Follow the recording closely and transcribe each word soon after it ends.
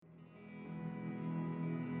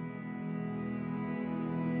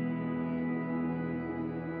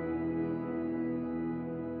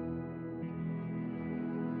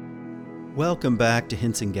Welcome back to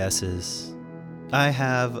Hints and Guesses. I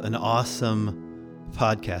have an awesome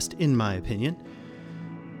podcast, in my opinion,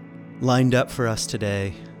 lined up for us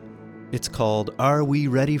today. It's called Are We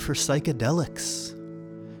Ready for Psychedelics?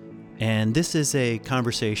 And this is a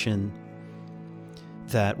conversation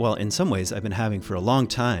that, well, in some ways I've been having for a long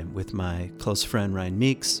time with my close friend Ryan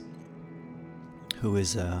Meeks, who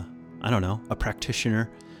is, a practitioner,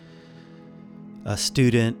 a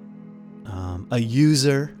student, a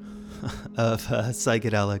user of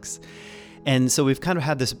psychedelics. And so we've kind of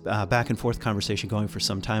had this back and forth conversation going for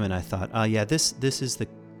some time, and I thought, this is the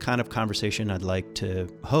kind of conversation I'd like to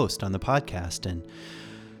host on the podcast. And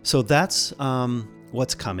so that's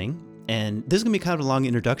what's coming. And this is going to be kind of a long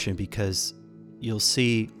introduction because you'll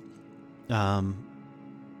see why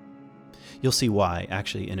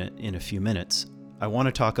actually in a few minutes. I want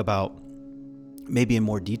to talk about maybe in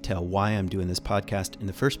more detail why I'm doing this podcast in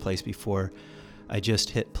the first place before I just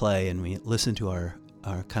hit play and we listen to our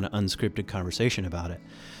kind of unscripted conversation about it.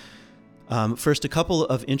 First, a couple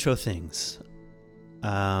of intro things.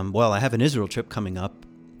 I have an Israel trip coming up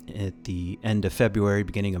at the end of February,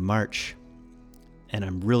 beginning of March, and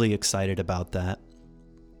I'm really excited about that.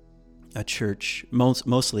 A church,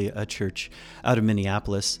 mostly a church out of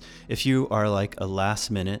Minneapolis. If you are like a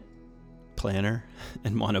last-minute planner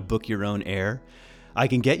and want to book your own air, I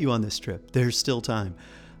can get you on this trip. There's still time.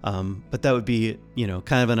 But that would be,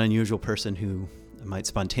 kind of an unusual person who might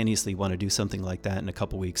spontaneously want to do something like that in a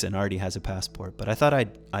couple weeks and already has a passport. But I thought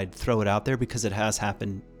I'd throw it out there because it has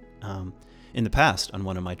happened in the past on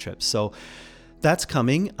one of my trips. So that's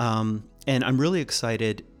coming. And I'm really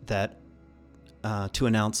excited that to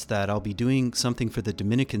announce that I'll be doing something for the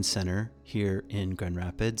Dominican Center here in Grand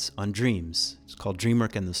Rapids on dreams. It's called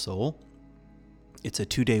Dreamwork and the Soul. It's a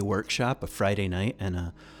 2-day workshop, a Friday night and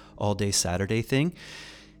a all-day Saturday thing.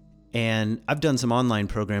 And I've done some online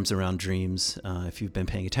programs around dreams, if you've been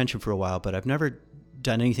paying attention for a while, but I've never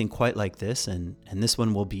done anything quite like this, and this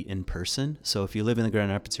one will be in person. So if you live in the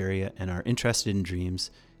Grand Rapids area and are interested in dreams,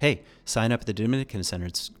 hey, sign up at the Dominican Center.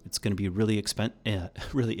 It's going to be really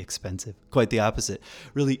expensive, quite the opposite,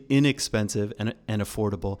 really inexpensive and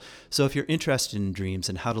affordable. So if you're interested in dreams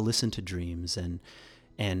and how to listen to dreams,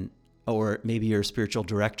 or maybe you're a spiritual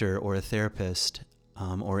director or a therapist,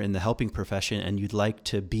 or in the helping profession, and you'd like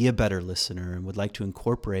to be a better listener and would like to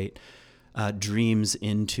incorporate dreams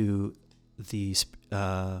into the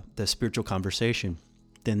spiritual conversation,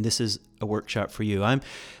 then this is a workshop for you.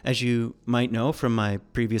 As you might know from my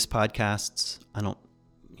previous podcasts,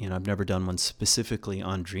 I've never done one specifically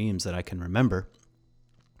on dreams that I can remember,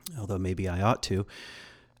 although maybe I ought to.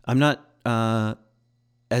 I'm not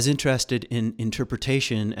as interested in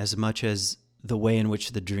interpretation as much as the way in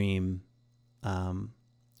which the dream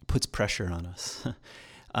puts pressure on us,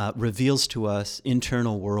 reveals to us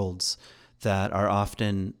internal worlds that are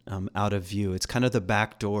often out of view. It's kind of the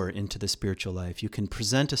back door into the spiritual life. You can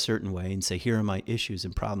present a certain way and say, here are my issues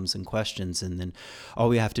and problems and questions, and then all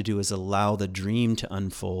we have to do is allow the dream to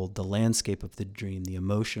unfold, the landscape of the dream, the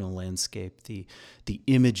emotional landscape, the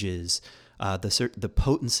images, the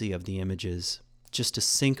potency of the images, just to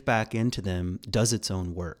sink back into them does its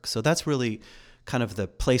own work. So that's really kind of the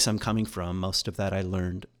place I'm coming from. Most of that I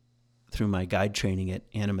learned through my guide training at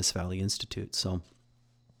Animas Valley Institute. So,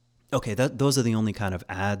 okay, those are the only kind of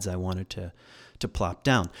ads I wanted to plop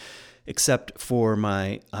down, except for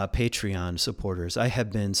my Patreon supporters. I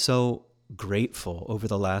have been so grateful over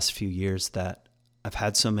the last few years that I've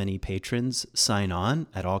had so many patrons sign on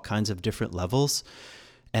at all kinds of different levels,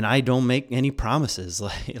 and I don't make any promises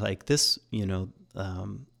like this,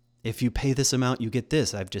 if you pay this amount, you get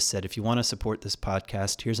this. I've just said, if you want to support this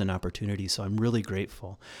podcast, here's an opportunity. So I'm really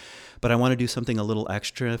grateful. But I want to do something a little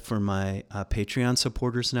extra for my Patreon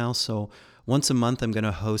supporters now. So once a month, I'm going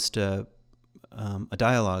to host a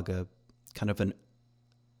dialogue, a kind of an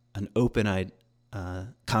open-eyed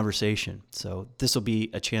conversation. So this will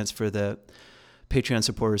be a chance for the Patreon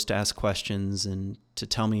supporters to ask questions and to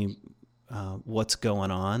tell me what's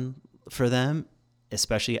going on for them,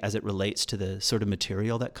 especially as it relates to the sort of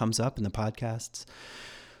material that comes up in the podcasts.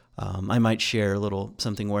 I might share a little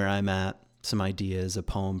something where I'm at, some ideas, a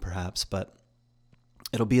poem perhaps, but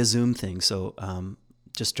it'll be a Zoom thing. So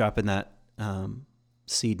just dropping that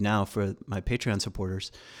seed now for my Patreon supporters.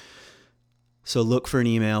 So look for an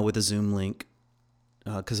email with a Zoom link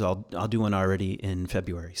because I'll do one already in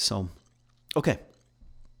February. So, okay.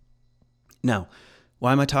 Now,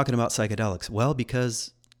 why am I talking about psychedelics? Well,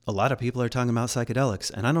 because a lot of people are talking about psychedelics,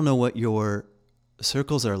 and I don't know what your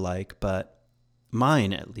circles are like, but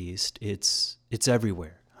mine, at least, it's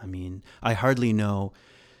everywhere. I mean, I hardly know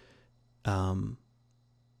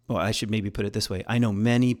well, I should maybe put it this way. I know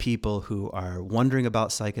many people who are wondering about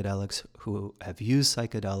psychedelics, who have used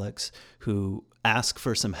psychedelics, who ask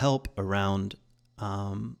for some help around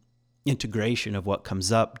integration of what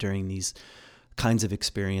comes up during these kinds of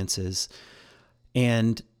experiences.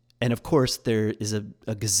 And of course, there is a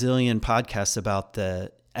gazillion podcasts about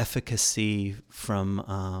the efficacy from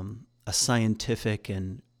a scientific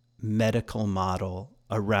and medical model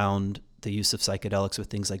around the use of psychedelics with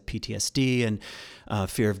things like PTSD and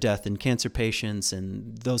fear of death in cancer patients,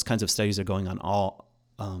 and those kinds of studies are going on all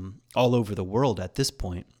over the world at this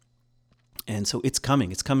point. And so it's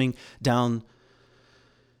coming down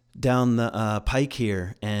the pike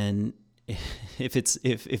here, and if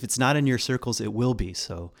it's not in your circles, it will be.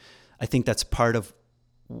 So I think that's part of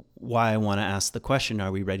why I want to ask the question: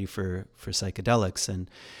 are we ready for psychedelics?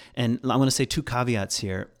 And I want to say two caveats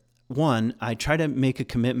here. One, I try to make a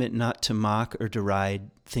commitment not to mock or deride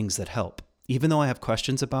things that help. Even though I have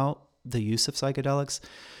questions about the use of psychedelics,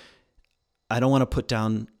 I don't want to put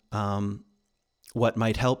down what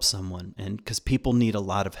might help someone, and because people need a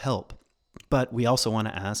lot of help. But we also want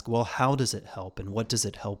to ask, well, how does it help, and what does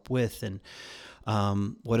it help with, and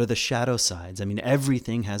what are the shadow sides? I mean,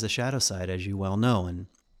 everything has a shadow side, as you well know. And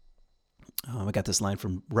I got this line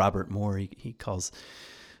from Robert Moore. He calls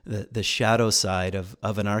the shadow side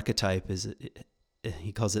of an archetype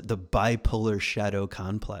he calls it the bipolar shadow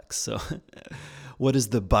complex. So what is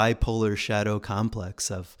the bipolar shadow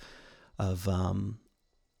complex of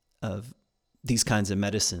these kinds of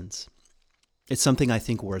medicines? It's something I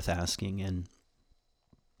think worth asking. And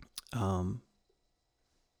and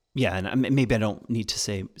maybe I don't need to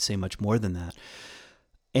say much more than that.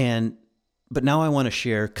 But now I want to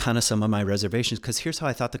share kind of some of my reservations, because here's how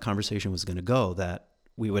I thought the conversation was going to go, that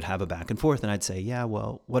we would have a back and forth, and I'd say, yeah,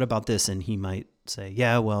 well, what about this? And he might say,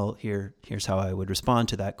 yeah, well, here's how I would respond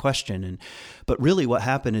to that question. But really what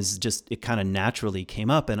happened is just, it kind of naturally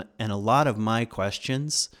came up. And a lot of my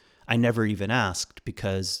questions I never even asked,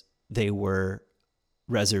 because they were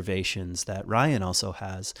reservations that Ryan also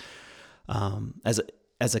has, as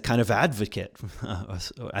a kind of advocate.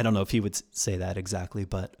 I don't know if he would say that exactly,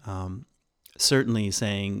 but certainly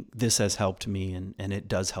saying this has helped me, and it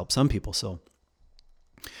does help some people. So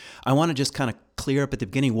I want to just kind of clear up at the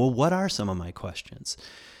beginning, well, what are some of my questions?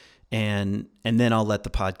 And then I'll let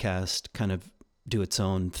the podcast kind of do its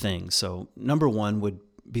own thing. So number one would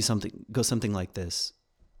be something like this.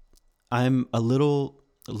 I'm a little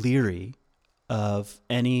leery of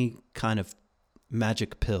any kind of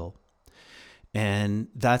magic pill. And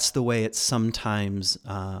that's the way it's sometimes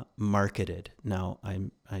marketed. Now,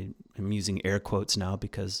 I'm using air quotes now,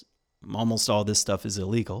 because almost all this stuff is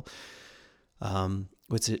illegal.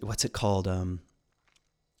 What's it called?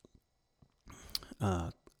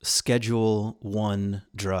 Schedule 1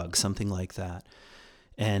 drug, something like that.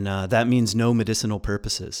 And that means no medicinal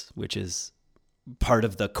purposes, which is part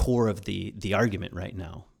of the core of the argument right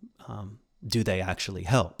now. Do they actually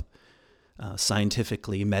help?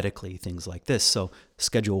 Scientifically, medically, things like this. So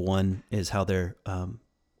Schedule 1 is how they're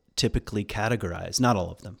typically categorized. Not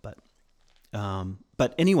all of them,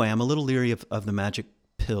 but anyway, I'm a little leery of the magic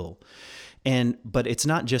pill. But it's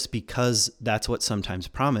not just because that's what's sometimes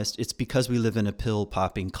promised. It's because we live in a pill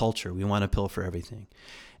popping culture. We want a pill for everything.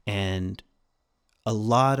 And a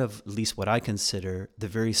lot of, at least what I consider, the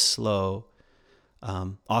very slow,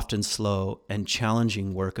 often slow and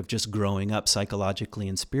challenging work of just growing up psychologically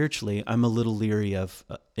and spiritually, I'm a little leery of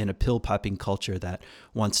in a pill popping culture that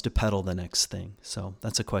wants to peddle the next thing. So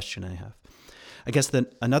that's a question I have. I guess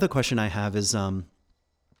another question I have is,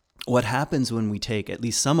 what happens when we take at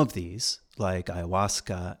least some of these, like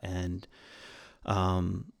ayahuasca and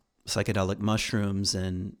psychedelic mushrooms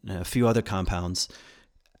and a few other compounds,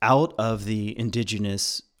 out of the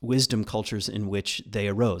indigenous wisdom cultures in which they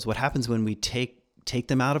arose? What happens when we take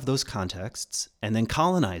them out of those contexts and then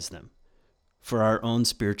colonize them for our own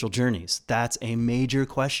spiritual journeys? That's a major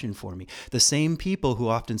question for me. The same people who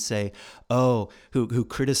often say, who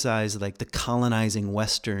criticize like the colonizing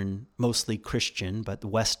Western, mostly Christian, but the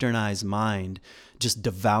westernized mind just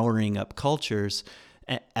devouring up cultures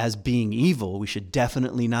as being evil, we should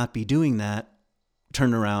definitely not be doing that,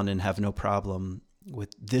 turn around and have no problem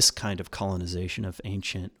with this kind of colonization of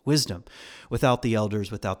ancient wisdom, without the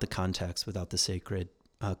elders, without the context, without the sacred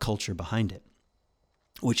culture behind it.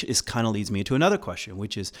 Which kind of leads me to another question,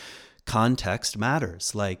 which is context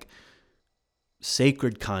matters, like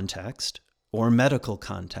sacred context or medical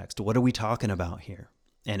context. What are we talking about here?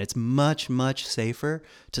 And it's much, much safer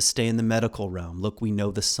to stay in the medical realm. Look, we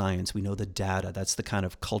know the science, we know the data. That's the kind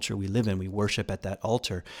of culture we live in. We worship at that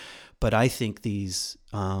altar. But I think these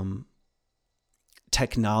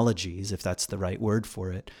technologies, if that's the right word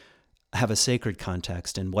for it, have a sacred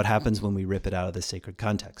context, and what happens when we rip it out of the sacred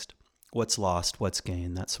context. What's lost, what's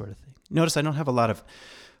gained, that sort of thing. Notice I don't have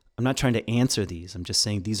I'm not trying to answer these. I'm just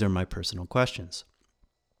saying these are my personal questions.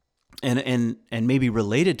 And maybe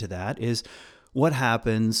related to that is what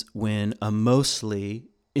happens when a mostly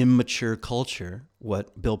immature culture,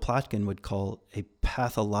 what Bill Plotkin would call a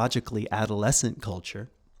pathologically adolescent culture,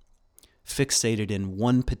 fixated in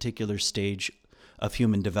one particular stage of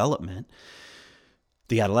human development,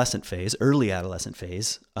 the adolescent phase, early adolescent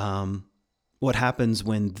phase. What happens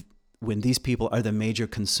when these people are the major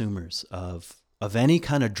consumers of any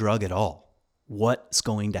kind of drug at all? What's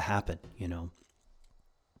going to happen,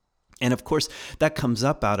 And of course, that comes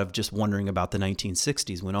up out of just wondering about the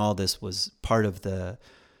 1960s, when all this was part of the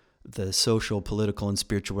social, political, and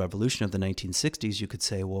spiritual revolution of the 1960s. You could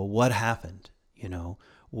say, well, what happened?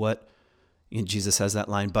 Jesus has that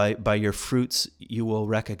line, by your fruits you will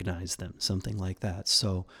recognize them, something like that.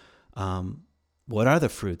 So what are the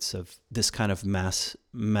fruits of this kind of mass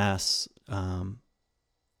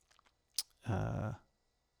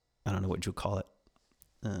I don't know what you call it,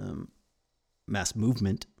 mass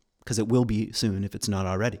movement, because it will be soon if it's not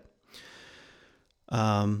already.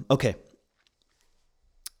 Okay.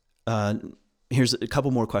 Here's a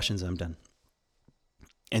couple more questions and I'm done.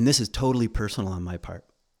 And this is totally personal on my part.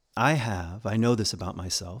 I know this about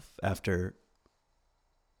myself after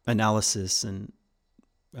analysis and,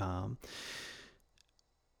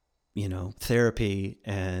 therapy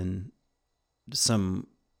and some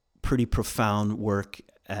pretty profound work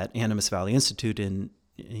at Animas Valley Institute in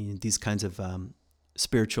these kinds of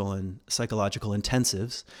spiritual and psychological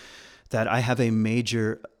intensives, that I have a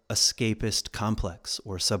major escapist complex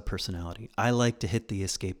or subpersonality. I like to hit the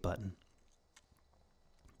escape button.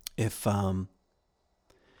 If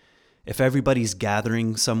everybody's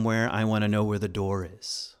gathering somewhere, I want to know where the door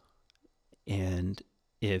is. And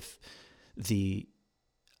if the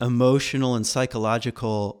emotional and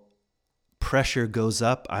psychological pressure goes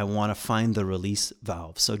up, I want to find the release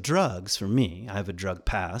valve. So drugs, for me, I have a drug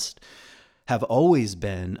past, have always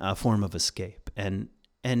been a form of escape. And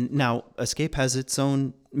now escape has its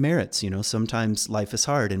own merits. Sometimes life is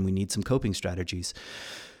hard and we need some coping strategies.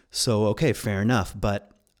 So, okay, fair enough.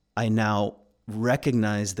 But I now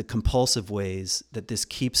recognize the compulsive ways that this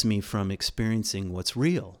keeps me from experiencing what's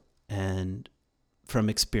real and from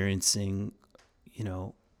experiencing,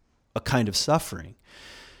 a kind of suffering,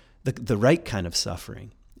 the right kind of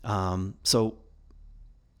suffering. So,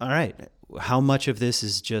 all right, how much of this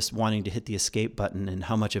is just wanting to hit the escape button, and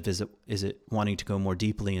how much of is it wanting to go more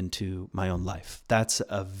deeply into my own life? That's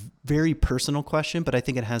a very personal question, but I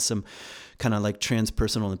think it has some kind of like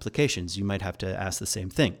transpersonal implications. You might have to ask the same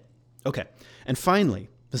thing. Okay, and finally,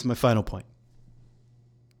 this is my final point.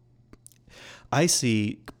 I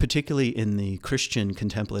see, particularly in the Christian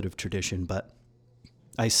contemplative tradition, but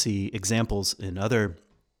I see examples in other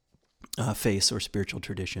faiths or spiritual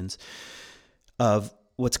traditions of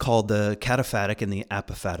what's called the cataphatic and the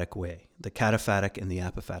apophatic way. The cataphatic and the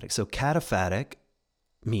apophatic. So cataphatic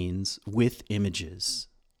means with images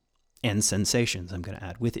and sensations. I'm going to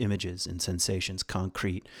add with images and sensations,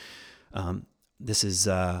 concrete. This is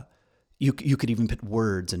you could even put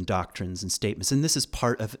words and doctrines and statements, and this is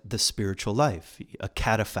part of the spiritual life. A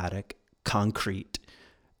cataphatic, concrete,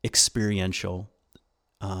 experiential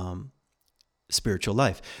spiritual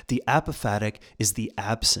life. The apophatic is the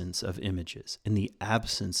absence of images and the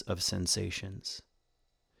absence of sensations,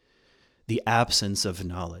 the absence of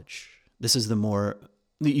knowledge. This is the more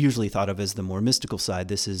usually thought of as the more mystical side.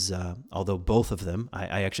 This is, although both of them,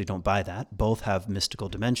 I actually don't buy that. Both have mystical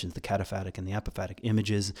dimensions, the cataphatic and the apophatic,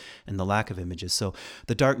 images and the lack of images. So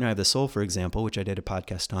the Dark Night of the Soul, for example, which I did a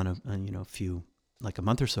podcast on, a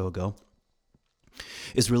month or so ago,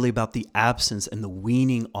 is really about the absence and the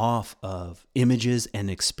weaning off of images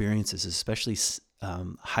and experiences, especially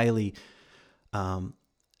highly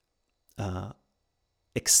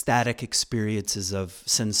ecstatic experiences of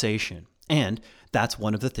sensation. And that's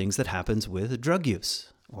one of the things that happens with drug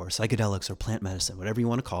use or psychedelics or plant medicine, whatever you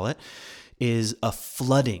want to call it, is a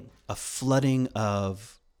flooding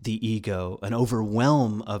of the ego, an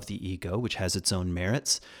overwhelm of the ego, which has its own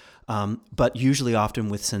merits, but usually often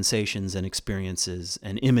with sensations and experiences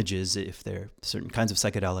and images, if they're certain kinds of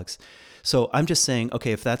psychedelics. So I'm just saying,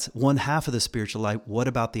 okay, if that's one half of the spiritual life, what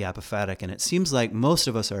about the apophatic? And it seems like most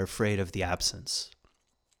of us are afraid of the absence,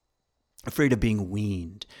 afraid of being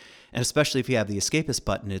weaned. And especially if you have the escapist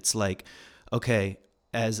button, it's like, okay,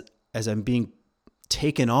 as I'm being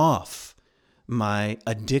taken off my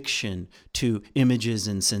addiction to images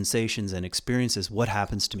and sensations and experiences, what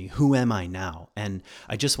happens to me? Who am I now? And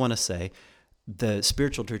I just want to say the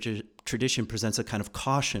spiritual tradition presents a kind of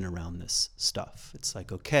caution around this stuff. It's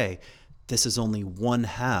like, okay, this is only one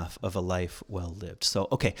half of a life well lived. So,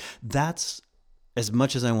 okay, that's as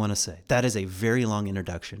much as I want to say. That is a very long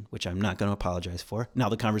introduction, which I'm not going to apologize for. Now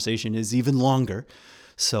the conversation is even longer.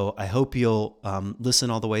 So I hope you'll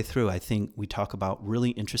listen all the way through. I think we talk about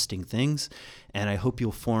really interesting things, and I hope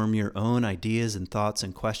you'll form your own ideas and thoughts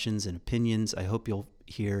and questions and opinions. I hope you'll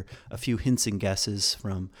hear a few hints and guesses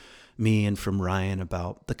from me and from Ryan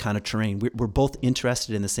about the kind of terrain. We're both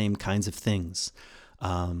interested in the same kinds of things.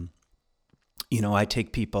 I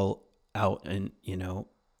take people out and,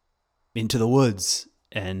 into the woods,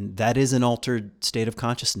 and that is an altered state of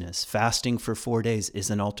consciousness. Fasting for 4 days is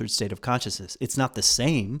an altered state of consciousness. It's not the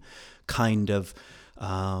same kind of,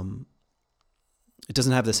 it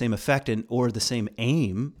doesn't have the same effect or the same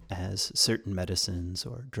aim as certain medicines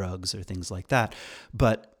or drugs or things like that.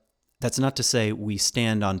 But that's not to say we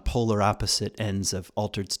stand on polar opposite ends of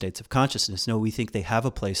altered states of consciousness. No, we think they have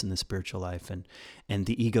a place in the spiritual life, and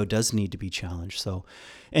the ego does need to be challenged. So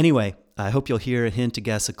anyway, I hope you'll hear a hint, a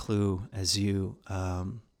guess, a clue as you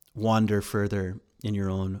wander further in your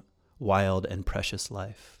own wild and precious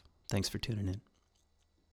life. Thanks for tuning in.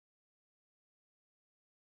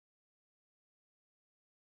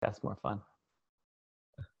 That's more fun.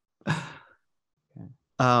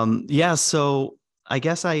 Okay. So I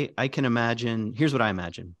guess I can imagine, here's what I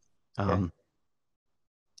imagine.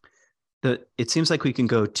 It seems like we can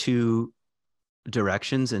go two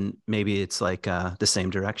directions, and maybe it's like the same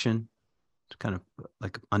direction, kind of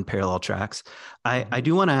like unparalleled tracks. I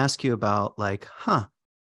do want to ask you about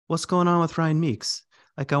what's going on with Ryan Meeks?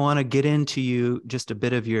 Like, I want to get into you just a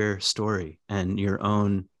bit of your story and your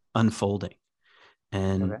own unfolding.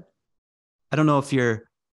 And I don't know if you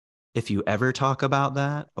ever talk about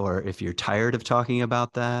that, or if you're tired of talking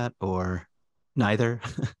about that, or neither.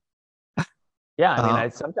 Yeah, I mean, I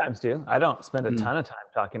sometimes do. I don't spend a ton of time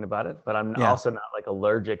talking about it, but I'm also not like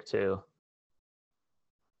allergic to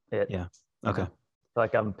it. Yeah. Okay.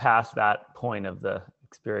 Like I'm past that point of the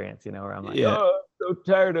experience, where I'm like, oh, I'm so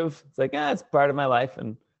tired of. It's like, it's part of my life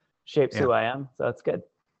and shapes who I am. So that's good.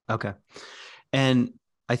 Okay. And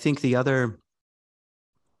I think the other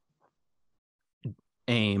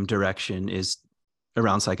direction is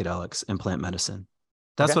around psychedelics and plant medicine.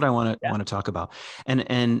 That's what I want to talk about.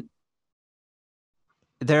 And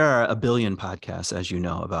there are a billion podcasts, as you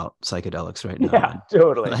know, about psychedelics right now. Yeah,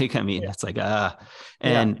 totally. It's like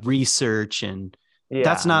research, and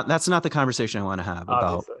that's not the conversation I want to have.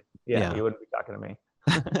 Obviously. About. You wouldn't be talking to me.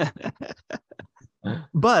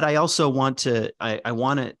 But I also want to. I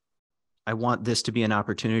want this to be an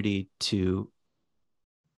opportunity to,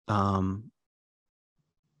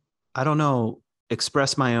 I don't know,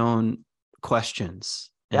 express my own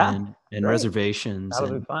questions and reservations.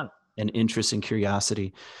 That'll be fun. And interest and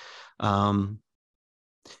curiosity. So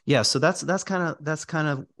that's kind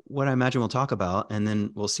of what I imagine we'll talk about, and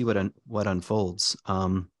then we'll see what unfolds.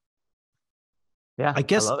 I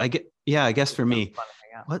guess for me,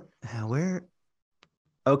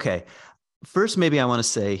 okay. First, maybe I want to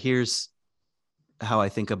say, here's how I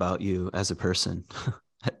think about you as a person.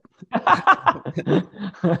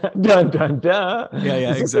 Dun dun dun.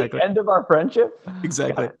 Yeah, exactly. The end of our friendship.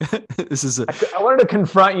 Exactly. This is. I wanted to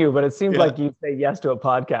confront you, but it seems like you say yes to a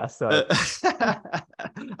podcast. So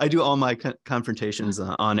I do all my confrontations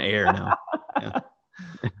on air now. Yeah.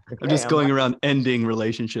 I'm just going around ending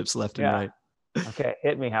relationships left and right. Okay,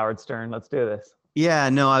 hit me, Howard Stern. Let's do this. Yeah,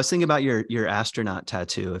 no, I was thinking about your astronaut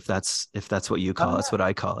tattoo. If that's what you call it, that's what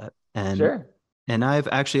I call it. And sure. And I've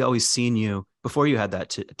actually always seen you before you had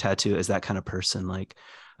that tattoo as that kind of person, like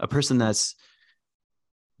a person that's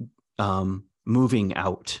moving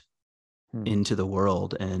out into the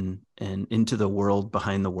world and into the world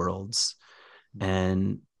behind the worlds,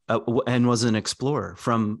 and was an explorer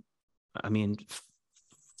from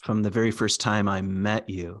the very first time I met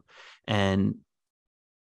you. And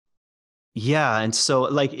and so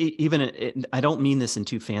like I don't mean this in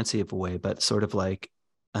too fancy of a way, but sort of like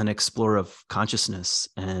an explorer of consciousness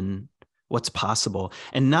and what's possible,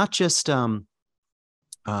 and not just like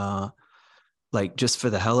just for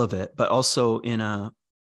the hell of it, but also in at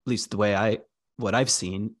least the way what I've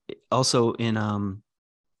seen, also in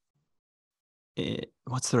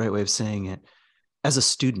what's the right way of saying it, as a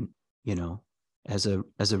student, as a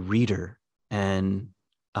reader, and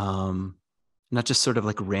not just sort of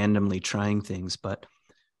like randomly trying things, but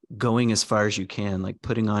going as far as you can, like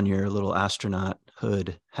putting on your little astronaut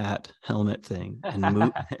hood, hat, helmet thing,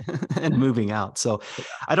 and and moving out. So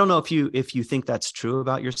I don't know if you think that's true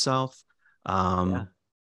about yourself. I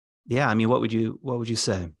mean, what would you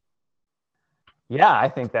say? Yeah, I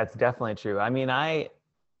think that's definitely true. I mean, I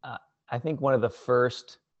think one of the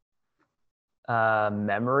first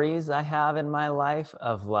memories I have in my life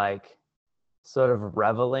of like sort of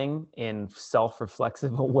reveling in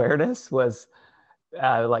self-reflexive awareness was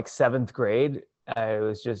like seventh grade.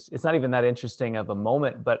 It's not even that interesting of a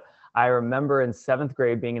moment, but I remember in seventh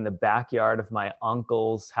grade being in the backyard of my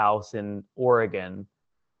uncle's house in Oregon.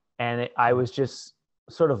 And I was just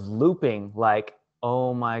sort of looping like,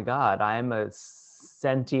 oh my God, I'm a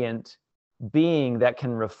sentient being that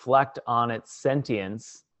can reflect on its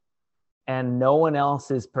sentience. And no one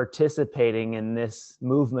else is participating in this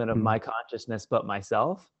movement of my consciousness but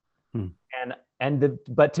myself.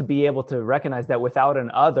 But to be able to recognize that without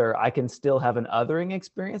an other, I can still have an othering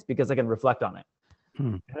experience because I can reflect on it.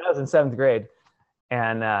 And I was in seventh grade,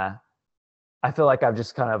 and I feel like I've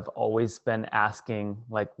just kind of always been asking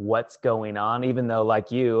like what's going on, even though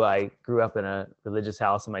like you, I grew up in a religious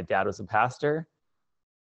house and my dad was a pastor.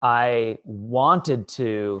 I wanted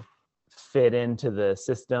to fit into the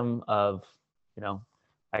system of, you know,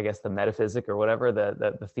 I guess the metaphysic or whatever,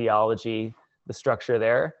 the theology, the structure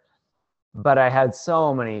there. But I had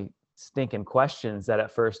so many stinking questions that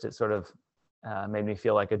at first it sort of made me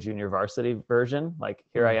feel like a junior varsity version. Like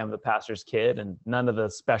here I am, the pastor's kid, and none of the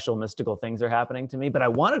special mystical things are happening to me, but I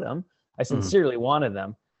wanted them. I sincerely wanted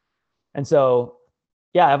them. And so,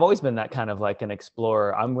 yeah, I've always been that kind of like an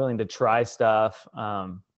explorer. I'm willing to try stuff.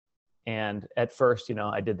 And at first, you know,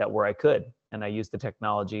 I did that where I could, and I used the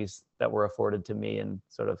technologies that were afforded to me, and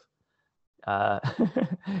sort of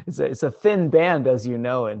it's a thin band, as you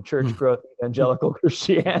know, in church growth, evangelical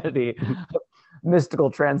Christianity, mystical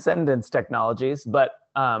transcendence technologies. But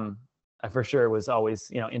I for sure was always,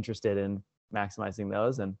 you know, interested in maximizing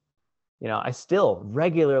those. And, you know, I still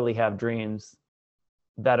regularly have dreams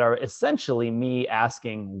that are essentially me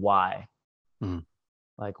asking why.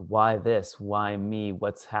 Like, why this? Why me?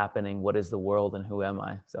 What's happening? What is the world, and who am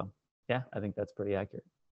I? So, yeah, I think that's pretty accurate.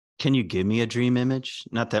 Can you give me a dream image?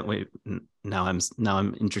 Not that way. Now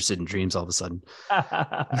I'm interested in dreams all of a sudden.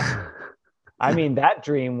 I mean, that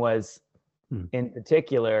dream was, in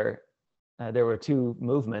particular, there were two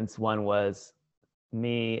movements. One was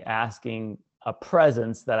me asking a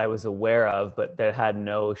presence that I was aware of, but that had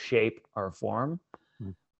no shape or form.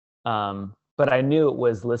 But I knew it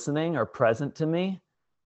was listening or present to me.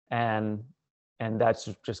 And that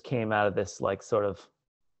just came out of this like sort of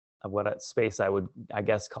what space I would, I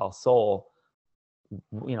guess, call soul.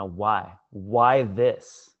 You know, why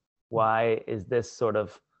this? Why is this sort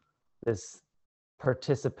of this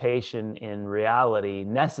participation in reality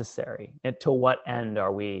necessary? And to what end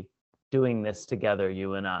are we doing this together,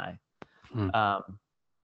 you and I?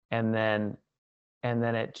 And then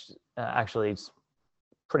it actually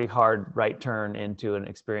pretty hard right turn into an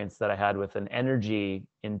experience that I had with an energy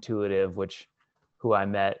intuitive, who I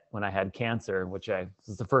met when I had cancer, this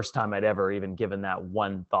is the first time I'd ever even given that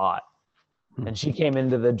one thought. And she came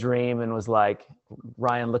into the dream and was like,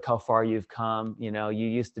 Ryan, look how far you've come. You know, you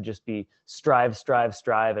used to just be strive.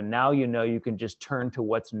 And now, you know, you can just turn to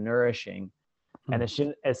what's nourishing. And as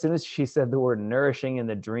soon as she said the word nourishing in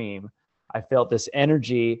the dream, I felt this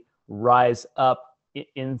energy rise up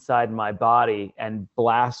inside my body and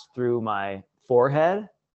blast through my forehead.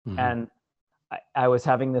 And I was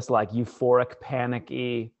having this like euphoric,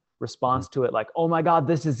 panicky response to it, like, oh my God,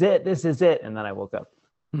 this is it. And then I woke up.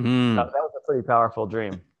 That was a pretty powerful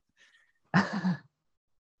dream.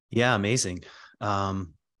 Yeah, amazing.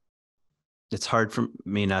 It's hard for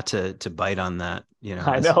me not to bite on that, you know.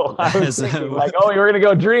 I know. I was thinking like, oh, you're going to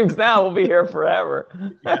go dreams now. We'll be here forever.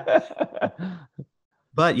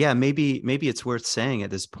 But yeah, maybe it's worth saying at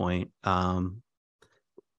this point,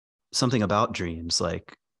 something about dreams.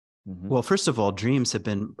 Like, well, first of all, dreams have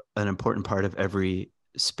been an important part of every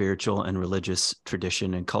spiritual and religious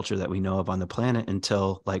tradition and culture that we know of on the planet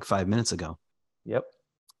until like 5 minutes ago. Yep.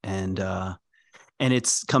 And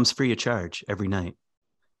it comes free of charge every night.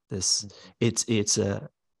 It's a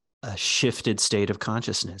shifted state of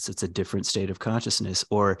consciousness. It's a different state of consciousness,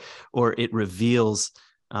 or it reveals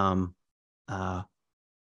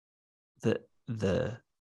the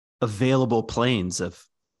available planes of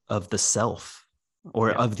the self,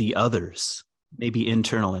 or of the others, maybe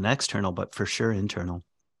internal and external, but for sure internal.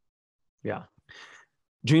 Yeah.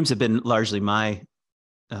 Dreams have been largely my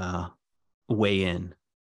way in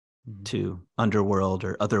to underworld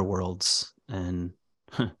or other worlds, and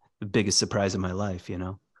the biggest surprise of my life, you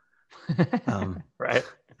know. Right.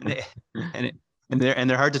 And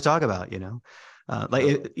they're hard to talk about, you know.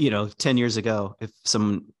 Like, you know, 10 years ago, if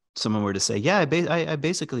someone were to say, yeah, I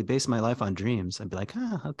basically base my life on dreams, I'd be like,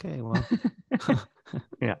 okay, well,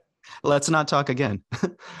 yeah, let's not talk again.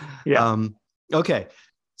 Yeah. Okay.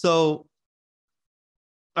 So,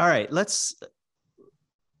 all right,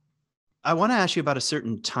 I want to ask you about a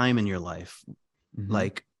certain time in your life,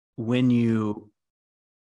 like when you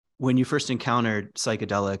first encountered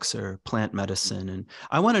psychedelics or plant medicine. And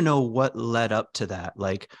I want to know what led up to that.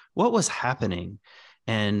 Like, what was happening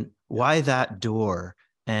and why that door?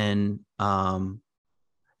 And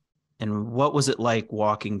what was it like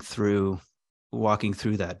walking through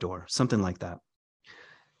that door? Something like that.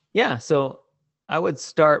 Yeah. So I would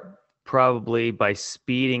start probably by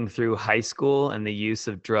speeding through high school and the use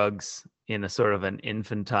of drugs in a sort of an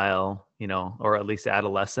infantile, or at least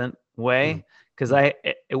adolescent way. Because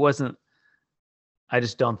it wasn't, I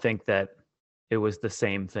just don't think that it was the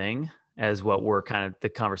same thing as what we're kind of the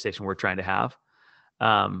conversation we're trying to have.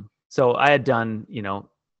 So I had done,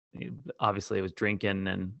 obviously I was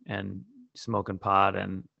drinking and smoking pot,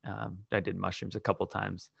 and I did mushrooms a couple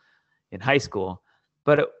times in high school.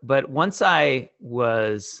 But once I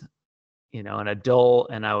was, an adult,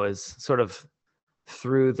 and I was sort of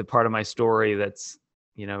through the part of my story that's,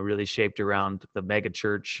 really shaped around the mega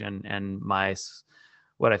church and my,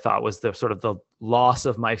 what I thought was the sort of the loss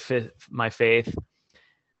of my faith.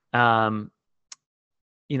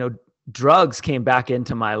 Drugs came back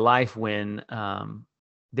into my life when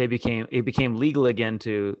it became legal again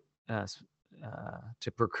to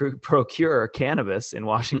procure cannabis in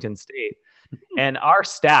Washington State. And our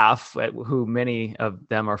staff, who many of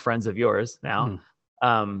them are friends of yours now,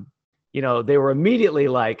 they were immediately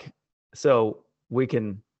like, so we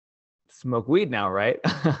can smoke weed now, right?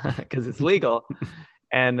 Because it's legal.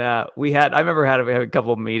 And I remember having a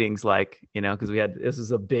couple of meetings, because this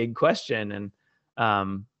was a big question.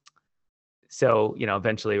 And so,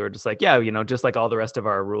 eventually we're just like, yeah, just like all the rest of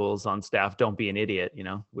our rules on staff, don't be an idiot.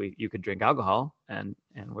 You could drink alcohol, and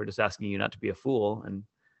we're just asking you not to be a fool and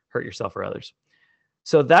hurt yourself or others.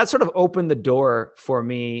 So that sort of opened the door for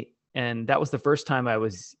me. And that was the first time I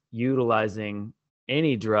was utilizing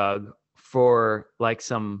any drug for like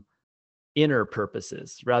some inner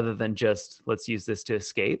purposes rather than just, let's use this to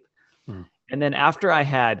escape. And then after I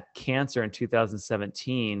had cancer in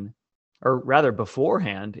 2017, or rather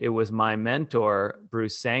beforehand, it was my mentor,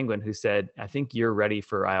 Bruce Sanguin, who said, I think you're ready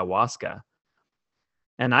for ayahuasca.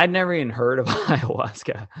 And I'd never even heard of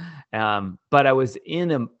ayahuasca. But I was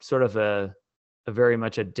in a sort of a very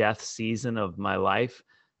much a death season of my life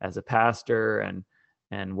as a pastor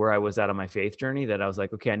and where I was at on my faith journey, that I was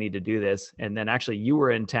like, okay, I need to do this. And then actually you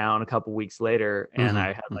were in town a couple of weeks later, and I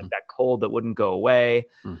had like that cold that wouldn't go away,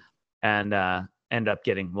 and ended up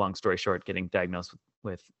long story short, getting diagnosed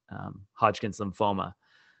with Hodgkin's lymphoma.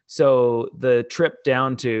 So the trip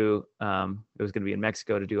down to, it was going to be in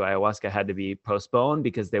Mexico to do ayahuasca, had to be postponed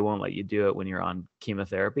because they won't let you do it when you're on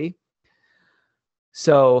chemotherapy.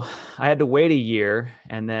 So I had to wait a year.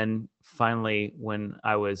 And then finally, when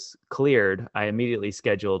I was cleared, I immediately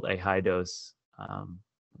scheduled a high dose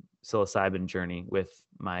psilocybin journey with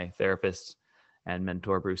my therapist and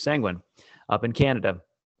mentor, Bruce Sanguin, up in Canada.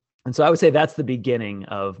 And so I would say that's the beginning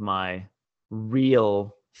of my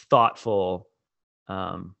real, thoughtful,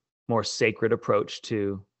 more sacred approach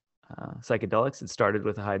to psychedelics. It started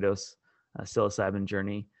with a high dose psilocybin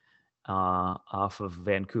journey off of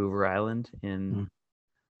Vancouver Island in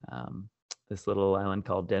this little island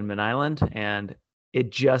called Denman Island. And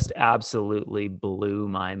it just absolutely blew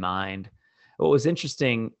my mind. What was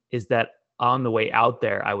interesting is that on the way out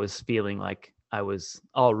there, I was feeling like I was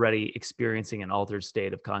already experiencing an altered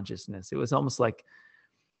state of consciousness. It was almost like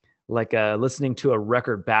listening to a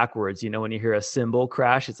record backwards. When you hear a cymbal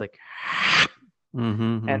crash, it's like,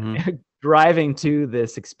 and driving to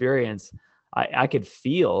this experience, I could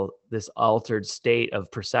feel this altered state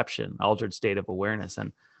of perception, altered state of awareness.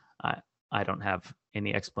 And I don't have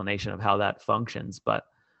any explanation of how that functions, but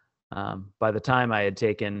by the time I had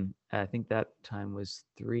taken, I think that time was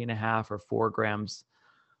 3.5 or 4 grams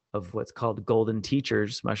of what's called golden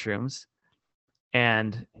teachers mushrooms.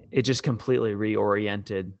 And it just completely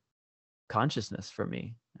reoriented consciousness for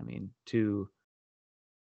me. I mean,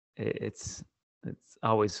 it's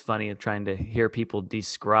always funny trying to hear people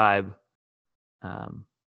describe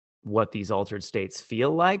what these altered states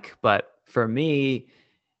feel like. But for me,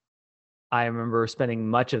 I remember spending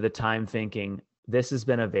much of the time thinking, this has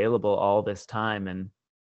been available all this time and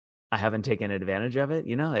I haven't taken advantage of it.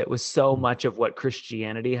 It was so much of what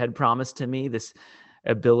Christianity had promised to me, this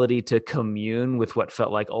ability to commune with what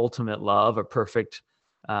felt like ultimate love, or perfect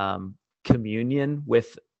communion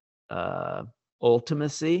with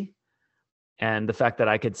ultimacy. And the fact that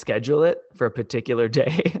I could schedule it for a particular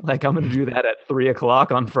day, like I'm going to do that at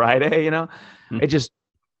 3:00 on Friday, it just,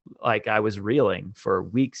 like, I was reeling for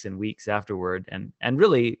weeks and weeks afterward. And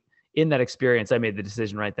really, in that experience, I made the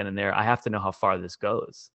decision right then and there. I have to know how far this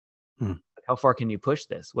goes. Hmm. How far can you push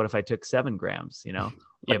this? What if I took 7 grams? You know,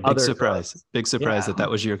 Yeah, big surprise. drugs. Big surprise that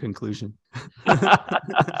was your conclusion.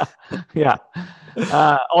 Yeah.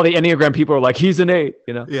 All the Enneagram people are like, he's an 8,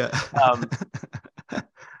 you know? Yeah.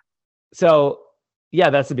 So yeah,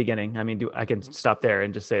 that's the beginning. I mean, I can stop there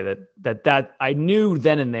and just say that I knew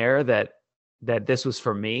then and there that this was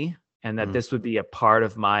for me, and that this would be a part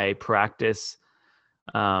of my practice,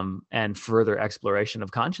 and further exploration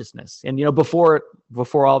of consciousness. And, you know, before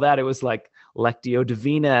all that, it was like Lectio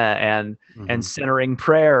Divina and centering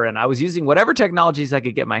prayer. And I was using whatever technologies I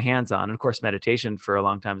could get my hands on. And of course, meditation for a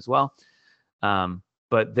long time as well.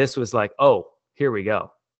 But this was like, oh, here we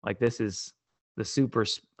go. Like, this is the super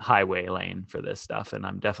highway lane for this stuff. And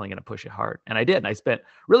I'm definitely going to push it hard. And I did. And I spent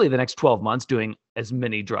really the next 12 months doing as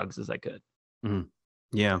many drugs as I could. Mm-hmm.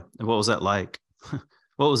 Yeah. And what was that like?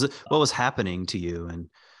 What was happening to you? And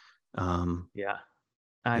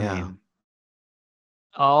I mean,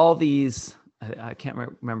 all these, I can't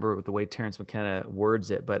remember the way Terence McKenna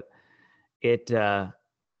words it, but it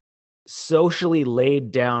socially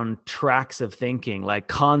laid down tracks of thinking, like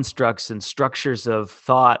constructs and structures of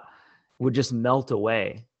thought, would just melt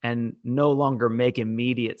away and no longer make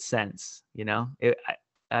immediate sense. You know,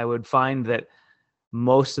 I would find that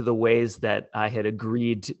most of the ways that I had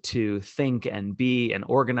agreed to think and be and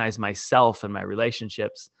organize myself and my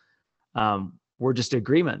relationships were just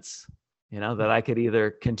agreements, you know, that I could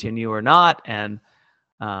either continue or not. And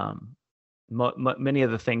many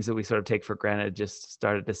of the things that we sort of take for granted just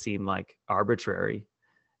started to seem like arbitrary.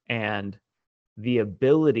 And the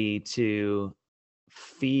ability to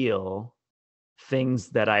feel things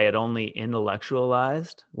that I had only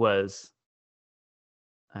intellectualized was,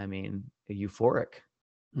 I mean, euphoric.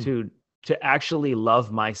 To actually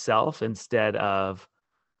love myself instead of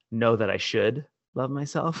know that I should love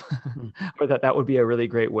myself, or that would be a really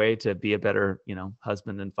great way to be a better, you know,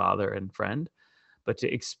 husband and father and friend. But to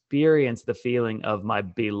experience the feeling of my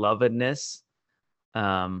belovedness,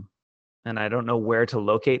 and I don't know where to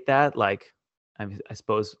locate that. Like, I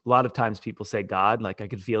suppose a lot of times people say God, like I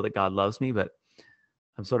could feel that God loves me, but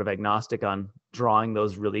I'm sort of agnostic on drawing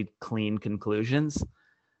those really clean conclusions.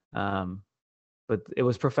 But it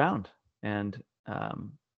was profound, and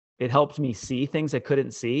it helped me see things I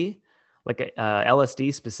couldn't see. Like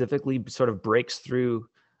LSD specifically sort of breaks through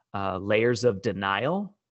layers of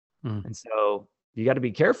denial. And so you got to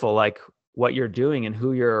be careful, like what you're doing and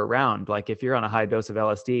who you're around. Like if you're on a high dose of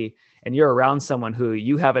LSD and you're around someone who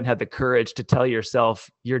you haven't had the courage to tell yourself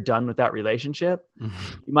you're done with that relationship, you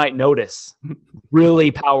might notice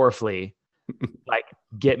really powerfully, like,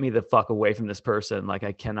 get me the fuck away from this person. Like,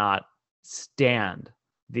 I cannot stand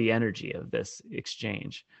the energy of this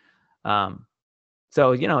exchange.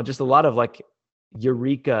 So, you know, just a lot of like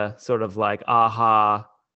eureka, sort of like, aha,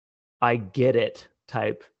 I get it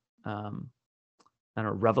type, I don't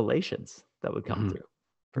know, revelations that would come through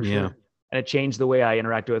for sure. And it changed the way I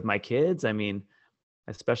interacted with my kids. I mean,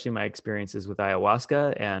 especially my experiences with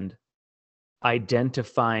ayahuasca and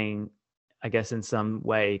identifying, I guess in some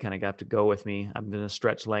way, you kind of got to go with me. I'm going to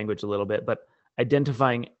stretch language a little bit, but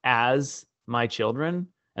identifying as my children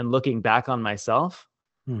and looking back on myself,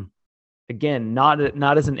 again, not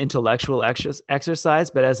as an intellectual exercise,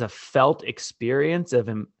 but as a felt experience of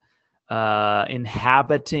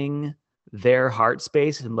inhabiting their heart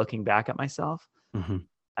space and looking back at myself.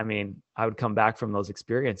 I mean, I would come back from those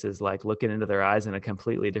experiences like looking into their eyes in a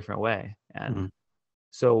completely different way. And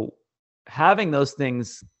so having those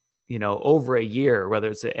things, you know, over a year, whether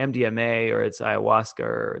it's an MDMA or it's ayahuasca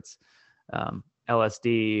or it's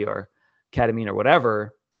LSD or ketamine or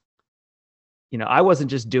whatever, you know, I wasn't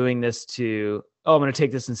just doing this to, oh, I'm going to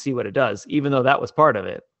take this and see what it does, even though that was part of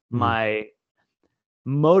it. My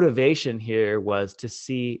motivation here was to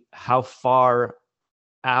see how far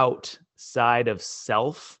outside of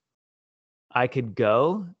self I could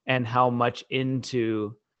go and how much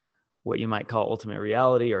into what you might call ultimate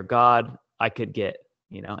reality or God I could get,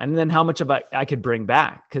 you know, and then how much of it I could bring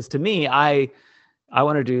back. Because to me, I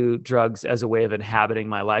want to do drugs as a way of inhabiting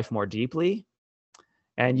my life more deeply.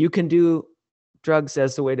 And you can do drugs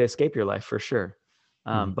as a way to escape your life for sure.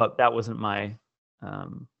 But that wasn't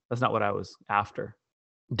that's not what I was after.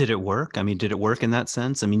 Did it work? I mean, did it work in that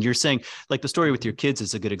sense? I mean, you're saying like the story with your kids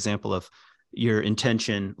is a good example of your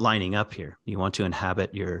intention lining up here. You want to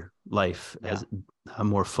inhabit your life as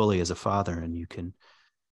more fully as a father, and you can.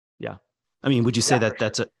 Yeah. I mean, would you say that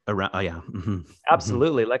that's around? Oh, yeah.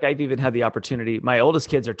 Absolutely. Like I've even had the opportunity. My oldest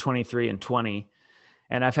kids are 23 and 20,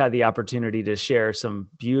 and I've had the opportunity to share some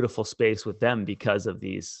beautiful space with them because of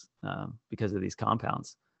these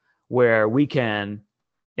compounds, where we can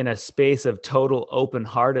in a space of total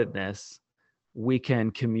open-heartedness, we can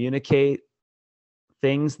communicate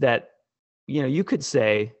things that, you could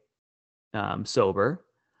say sober,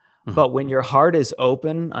 but when your heart is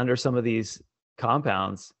open under some of these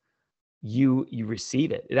compounds, you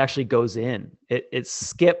receive it. It actually goes in. It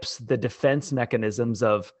skips the defense mechanisms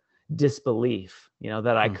of disbelief,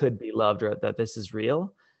 that I could be loved or that this is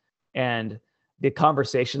real. And the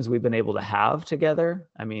conversations we've been able to have together,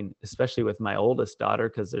 I mean, especially with my oldest daughter,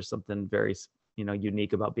 because there's something very,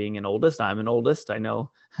 unique about being an oldest. I'm an oldest. I know,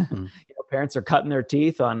 parents are cutting their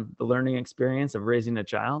teeth on the learning experience of raising a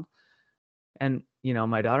child. And,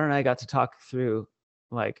 my daughter and I got to talk through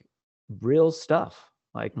like real stuff,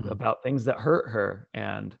 like about things that hurt her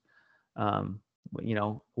and,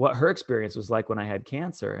 what her experience was like when I had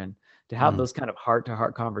cancer, and to have those kind of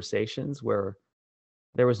heart-to-heart conversations where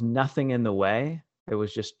there was nothing in the way. It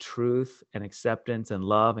was just truth and acceptance and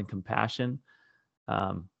love and compassion.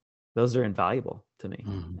 Those are invaluable to me.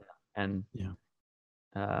 And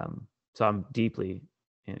so I'm deeply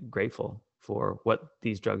grateful for what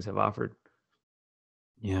these drugs have offered.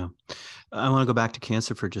 Yeah. I want to go back to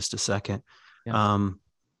cancer for just a second. Yeah.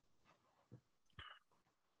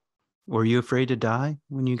 Were you afraid to die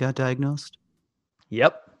when you got diagnosed?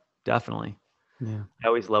 Yep, definitely. Yeah. I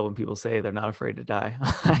always love when people say they're not afraid to die.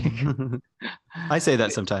 I say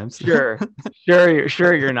that sometimes. Sure,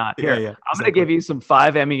 you're not. Here, Yeah, I'm going to give you some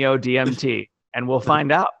 5-MeO DMT, and we'll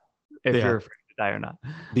find out if you're afraid to die or not.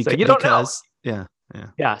 So you don't know.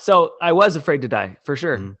 Yeah. So I was afraid to die for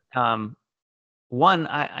sure. One,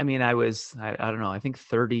 I was, I don't know, I think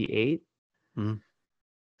 38.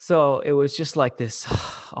 So it was just like this,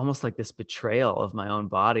 almost like this betrayal of my own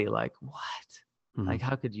body. Like, what? Like,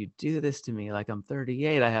 how could you do this to me? Like, I'm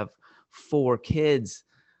 38. I have 4 kids.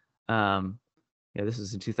 This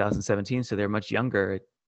was in 2017, so they're much younger.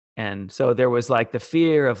 And so there was like the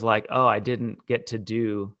fear of like, oh, I didn't get to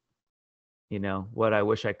do, what I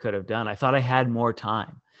wish I could have done. I thought I had more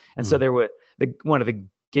time. And so there were one of the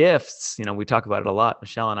gifts, we talk about it a lot,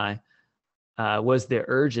 Michelle and I, was the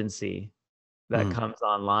urgency that comes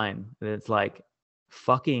online. And it's like,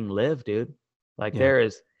 fucking live, dude. Like there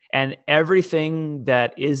is, and everything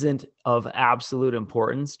that isn't of absolute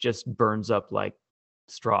importance just burns up like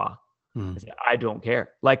straw. I don't care.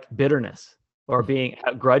 Like bitterness or being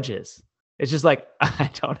grudges. It's just like, I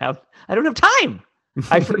don't have time.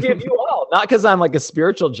 I forgive you all, not because I'm like a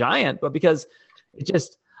spiritual giant, but because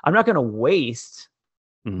I'm not going to waste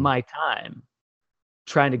my time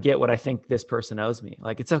trying to get what I think this person owes me.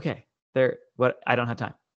 Like, it's okay. I don't have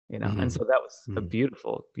time, And so that was a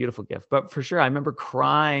beautiful, beautiful gift. But for sure, I remember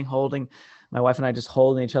crying, holding my wife and I, just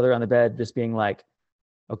holding each other on the bed, just being like,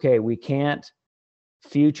 okay, we can't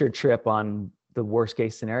future trip on the worst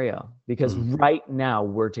case scenario because right now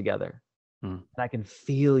we're together and I can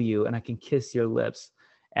feel you and I can kiss your lips.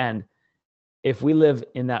 And if we live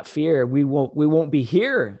in that fear, we won't be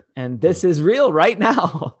here. And this is real right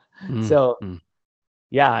now. So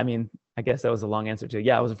yeah, I guess that was a long answer to,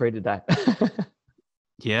 I was afraid to die.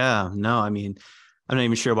 Yeah, no, I'm not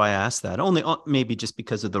even sure why I asked that. Only maybe just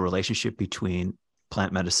because of the relationship between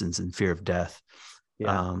plant medicines and fear of death.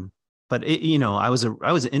 Yeah. But I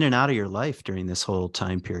was in and out of your life during this whole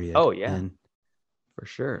time period. Oh yeah, and for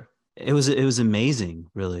sure. It was amazing,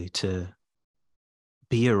 really, to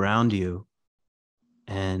be around you,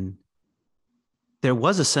 and there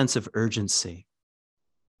was a sense of urgency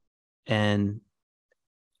and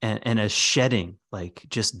a shedding, like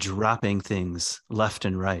just dropping things left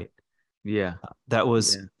and right. Yeah. That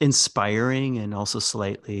was inspiring and also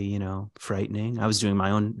slightly, frightening. I was doing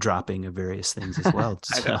my own dropping of various things as well.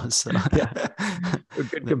 So. We're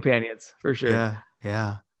good companions for sure.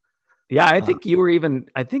 Yeah. Yeah, I think you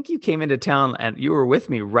came into town and you were with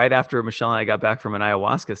me right after Michelle and I got back from an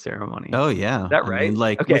ayahuasca ceremony. Oh yeah. Is that right?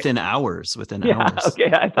 Within hours.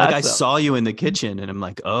 Okay. I saw you in the kitchen and I'm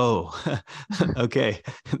like, oh, okay.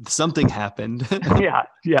 Something happened. Yeah.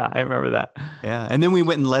 I remember that. Yeah. And then we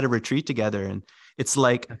went and led a retreat together, and it's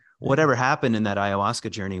like whatever happened in that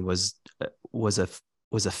ayahuasca journey was a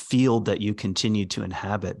field that you continued to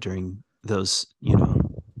inhabit during those,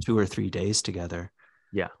 2 or 3 days together.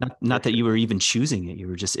 Yeah. Not that you were even choosing it. You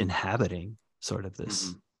were just inhabiting sort of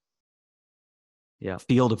this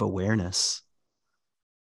field of awareness.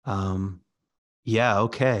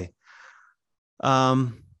 Okay.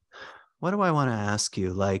 What do I want to ask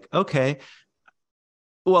you? Like, okay,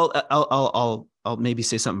 well, I'll maybe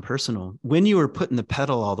say something personal. When you were putting the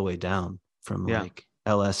pedal all the way down from like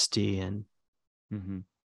LSD and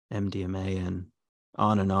MDMA and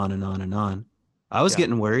on and on and on and on, I was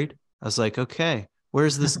getting worried. I was like, okay,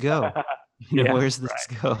 where's this go? Yeah, where's this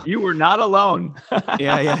go? you were not alone.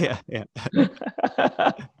 Yeah.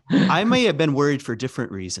 I may have been worried for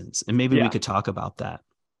different reasons, and maybe we Yeah. could talk about that.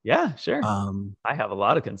 Yeah, sure. Um, I have a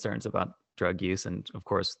lot of concerns about drug use and, of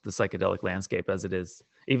course, the psychedelic landscape as it is.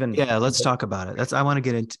 Even yeah, let's talk about it. I want to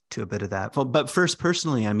get into a bit of that. But first,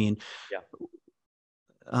 personally, I mean,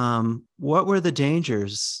 yeah. what were the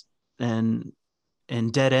dangers and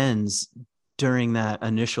dead ends during that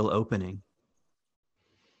initial opening?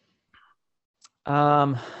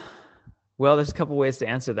 Well, there's a couple ways to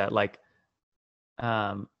answer that. Like,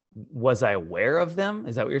 was I aware of them?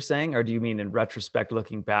 Is that what you're saying? Or do you mean in retrospect,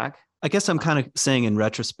 looking back? I guess I'm kind of saying in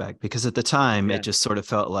retrospect, because at the time Yeah. it just sort of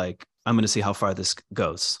felt like I'm going to see how far this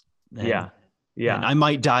goes. Yeah. And I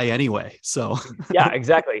might die anyway. So Yeah,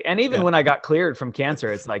 exactly. And even Yeah. when I got cleared from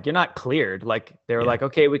cancer, it's like, you're not cleared. Like they were Yeah. like,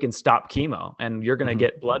 okay, we can stop chemo and you're going to Mhm.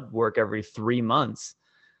 get blood work every 3 months.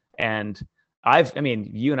 And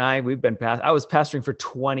you and I was pastoring for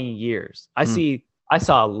 20 years. I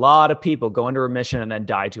saw a lot of people go into remission and then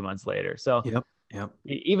die 2 months later. So Yep.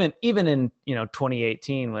 even in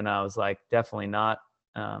 2018, when I was like definitely not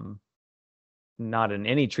in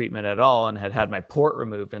any treatment at all and had my port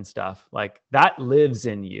removed and stuff, like that lives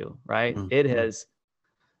in you, right? Mhm. It has,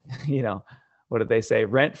 what did they say?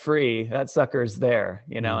 Rent free. That sucker's there,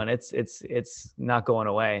 Mhm. and it's not going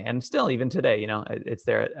away. And still, even today, it's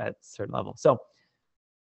there at a certain level. So,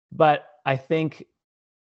 but I think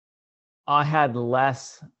I had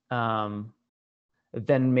less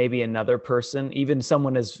than maybe another person, even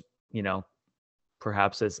someone as,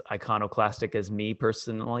 perhaps as iconoclastic as me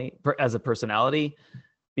personally, as a personality.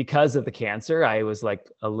 Because of the cancer, I was like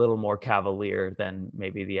a little more cavalier than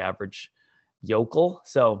maybe the average yokel.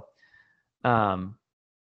 So,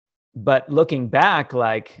 but looking back,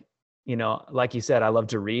 like you said, I love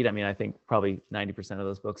to read. I mean, I think probably 90% of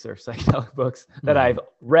those books are psychedelic books that I've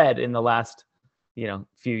read in the last,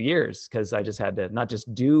 few years, because I just had to not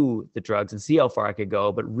just do the drugs and see how far I could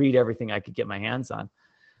go, but read everything I could get my hands on.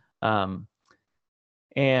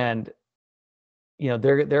 And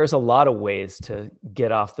there's a lot of ways to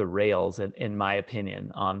get off the rails, in my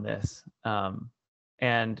opinion, on this.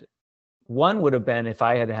 And one would have been if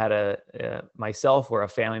I had myself or a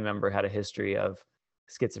family member had a history of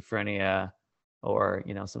schizophrenia or,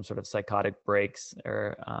 some sort of psychotic breaks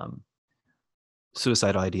or,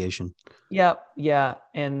 Suicidal ideation. yeah.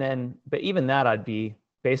 And then, but even that, I'd be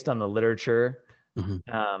based on the literature.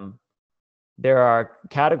 Mhm. There are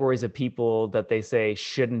categories of people that they say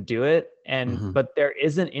shouldn't do it. Mhm. But there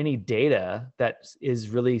isn't any data that is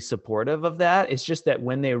really supportive of that. It's just that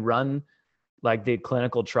when they run like the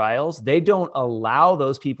clinical trials, they don't allow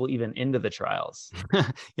those people even into the trials.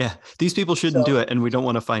 Yeah. These people shouldn't do it, and we don't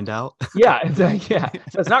want to find out. Yeah. It's like, yeah.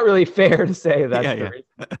 So it's not really fair to say that's Yeah, the yeah. reason.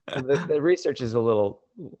 So the research is a little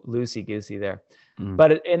loosey-goosey there. Mm.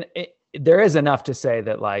 But there is enough to say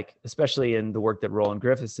that, like, especially in the work that Roland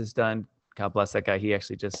Griffiths has done, God bless that guy. He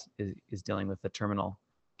actually just is dealing with a terminal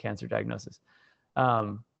cancer diagnosis.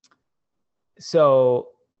 So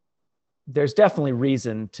there's definitely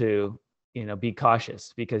reason to, be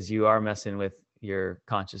cautious, because you are messing with your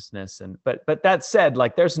consciousness. But that said,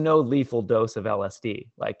 like, there's no lethal dose of LSD.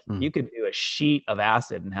 Like, you could do a sheet of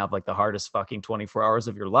acid and have like the hardest fucking 24 hours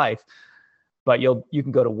of your life, but you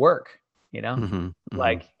can go to work,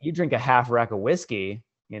 like you drink a half rack of whiskey,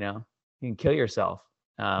 you can kill yourself.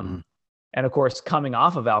 And of course, coming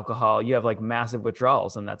off of alcohol, you have like massive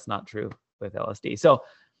withdrawals, and that's not true with LSD. So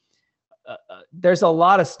there's a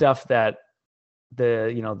lot of stuff that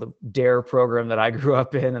the DARE program that I grew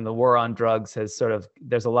up in and the war on drugs has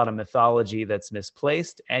there's a lot of mythology that's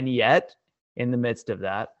misplaced. And yet, in the midst of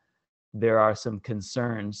that, there are some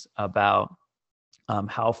concerns about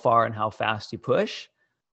how far and how fast you push,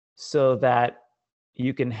 so that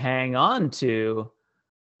you can hang on to,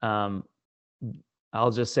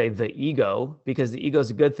 I'll just say, the ego, because the ego is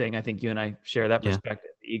a good thing. I think you and I share that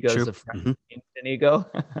perspective. The ego is a friend, an ego.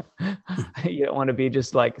 You don't want to be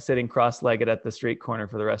just like sitting cross-legged at the street corner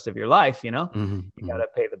for the rest of your life. You got to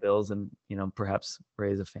pay the bills and, perhaps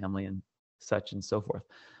raise a family and such and so forth.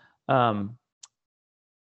 And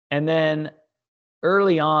then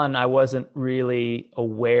early on, I wasn't really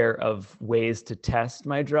aware of ways to test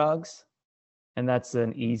my drugs. And that's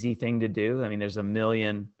an easy thing to do. I mean, there's a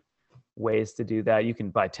million ways to do that. You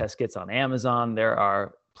can buy test kits on Amazon. There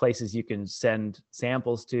are places you can send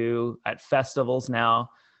samples to at festivals now.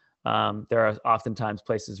 There are oftentimes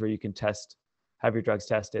places where you can have your drugs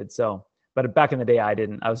tested. So, but back in the day, I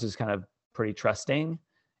was just kind of pretty trusting,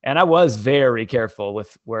 and I was very careful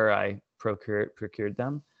with where I procured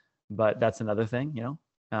them. But that's another thing,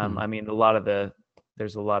 I mean, a lot of the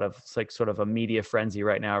there's a lot of, it's like sort of a media frenzy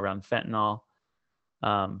right now around fentanyl.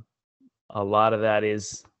 A lot of that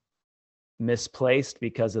is misplaced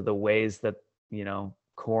because of the ways that, you know,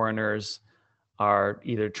 coroners are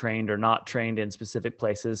either trained or not trained in specific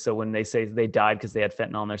places. So when they say they died because they had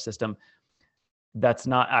fentanyl in their system, that's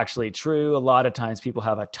not actually true. A lot of times people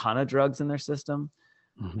have a ton of drugs in their system.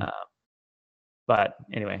 Mm-hmm. But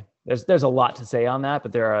anyway, there's a lot to say on that,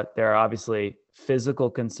 but there are obviously physical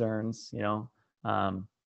concerns, you know,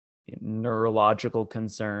 neurological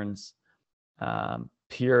concerns,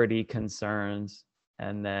 purity concerns,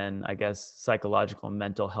 and then I guess psychological,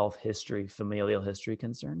 mental health history, familial history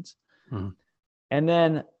concerns. Mm-hmm. And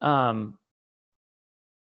then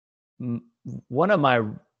one of my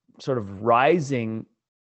sort of rising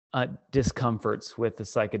discomforts with the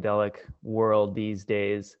psychedelic world these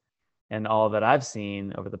days, and all that I've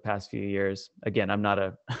seen over the past few years. Again, I'm not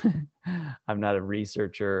a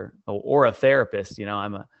researcher or a therapist. You know,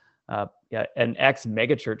 I'm an ex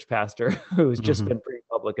megachurch pastor who's just been pretty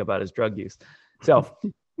public about his drug use. So,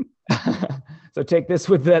 so take this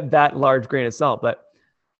with that large grain of salt. But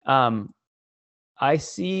I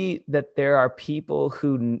see that there are people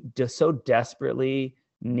who just so desperately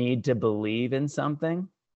need to believe in something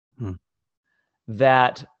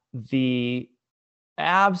that the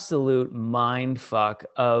absolute mind fuck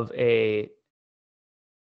of a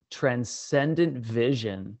transcendent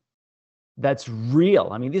vision that's real.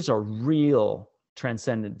 I mean, these are real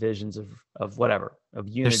transcendent visions of whatever, of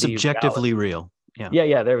unity. They're subjectively reality. real. Yeah.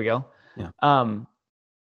 Yeah. There we go. Yeah.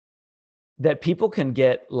 That people can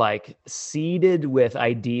get like seeded with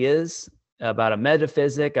ideas about a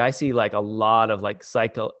metaphysic. I see like a lot of like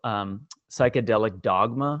psychedelic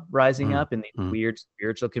dogma rising up in these weird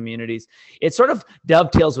spiritual communities. It sort of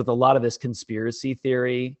dovetails with a lot of this conspiracy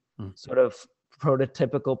theory sort of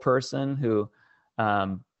prototypical person who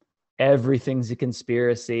everything's a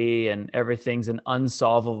conspiracy and everything's an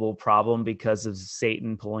unsolvable problem because of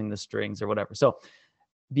Satan pulling the strings or whatever. So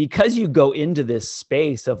because you go into this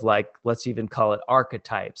space of like, let's even call it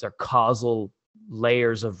archetypes or causal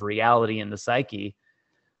layers of reality in the psyche,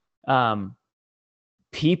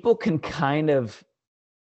 people can kind of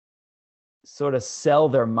sort of sell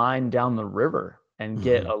their mind down the river and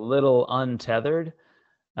get a little untethered.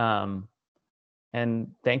 And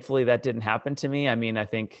thankfully that didn't happen to me. I mean, I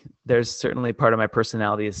think there's certainly part of my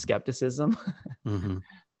personality is skepticism.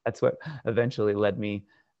 That's what eventually led me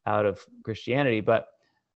out of Christianity. But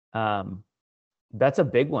that's a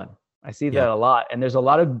big one. I see that a lot. And there's a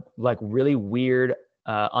lot of like really weird,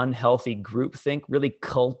 unhealthy groupthink, really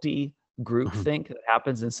culty groupthink that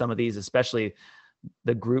happens in some of these, especially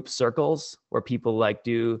the group circles where people like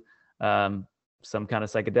do some kind of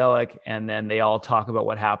psychedelic and then they all talk about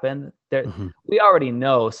what happened. We already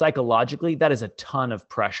know psychologically that is a ton of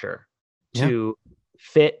pressure to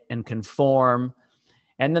fit and conform.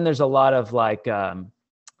 And then there's a lot of like,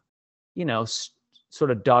 you know, sort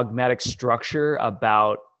of dogmatic structure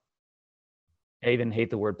about, I even hate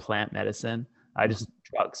the word plant medicine. I just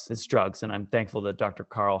drugs. It's drugs. And I'm thankful that Dr.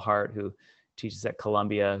 Carl Hart, who teaches at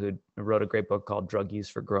Columbia, who wrote a great book called Drug Use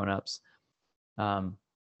for Grownups. And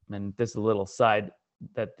this is a little side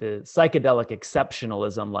that the psychedelic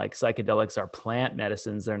exceptionalism, like psychedelics are plant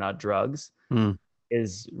medicines, they're not drugs,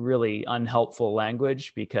 is really unhelpful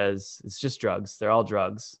language because it's just drugs. They're all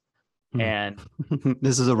drugs. And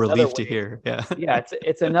this is a relief to hear. Yeah.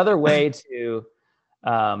 It's another way to,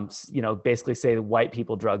 you know, basically say white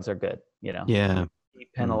people drugs are good, you know,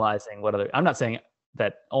 keep penalizing what other, I'm not saying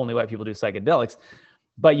that only white people do psychedelics,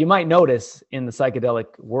 but you might notice in the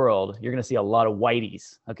psychedelic world, you're going to see a lot of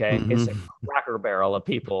whiteys. Okay. It's a cracker barrel of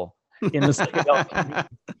people in the psychedelic community.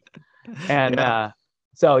 And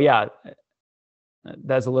so, yeah,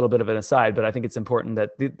 that's a little bit of an aside, but I think it's important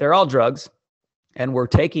that they're all drugs and we're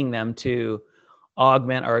taking them to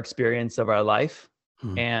augment our experience of our life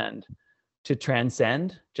and to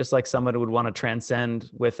transcend, just like someone would want to transcend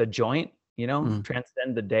with a joint, you know,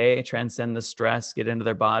 transcend the day, transcend the stress, get into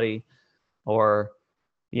their body, or,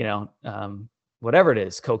 you know, whatever it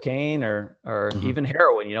is, cocaine or even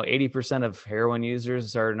heroin. You know, 80% of heroin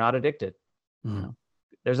users are not addicted. You know?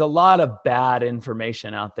 There's a lot of bad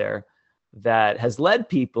information out there that has led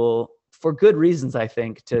people, for good reasons, I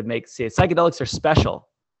think, to say psychedelics are special.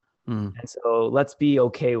 And so let's be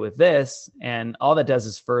okay with this. And all that does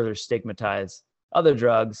is further stigmatize other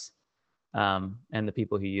drugs and the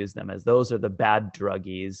people who use them as those are the bad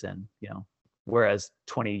druggies. And, you know, whereas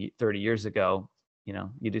 20, 30 years ago, you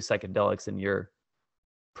know, you do psychedelics and you're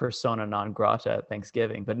persona non grata at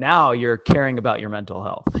Thanksgiving, but now you're caring about your mental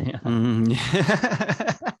health.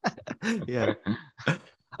 Yeah.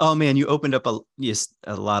 Oh man, you opened up a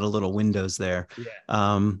lot of little windows there.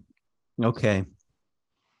 Yeah. Okay.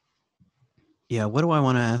 Yeah. What do I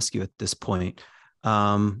want to ask you at this point?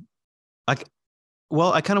 Um, I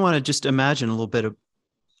well, I kind of want to just imagine a little bit of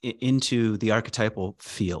into the archetypal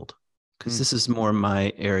field, because Mm. this is more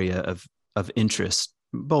my area of interest,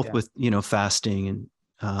 both Yeah. with fasting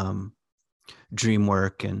and dream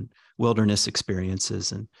work and wilderness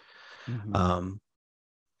experiences, Mhm. um,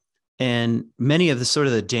 and many of the sort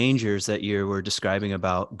of the dangers that you were describing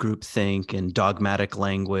about groupthink and dogmatic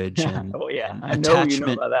language Oh yeah, and I know you know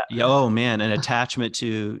attachment. about that. Yeah, oh man, an attachment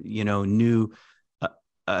to new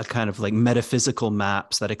kind of like metaphysical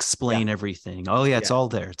maps that Yeah. explain everything. Oh yeah, it's Yeah. all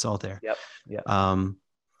there. It's all there. Yep. Yep. Um,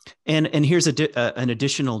 and here's an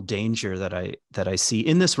additional danger that I see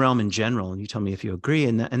in this realm in general, and you tell me if you agree.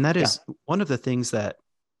 And that Yeah. is one of the things that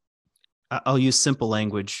I'll use simple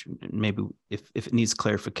language. Maybe if it needs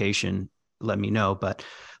clarification, let me know. But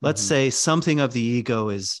let's Mhm. say something of the ego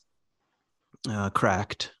is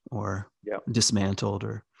cracked or Yep. dismantled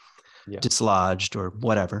or Yeah. dislodged or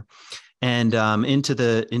whatever, and into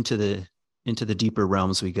the deeper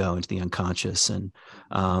realms we go, into the unconscious,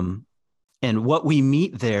 and what we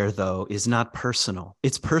meet there though is not personal.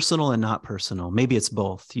 It's personal and not personal. Maybe it's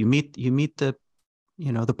both. You meet the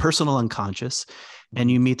personal unconscious, and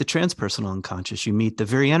you Mhm. meet the transpersonal unconscious. You meet the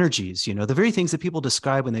very energies, the very things that people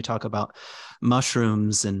describe when they talk about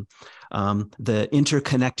mushrooms and the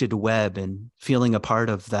interconnected web and feeling a part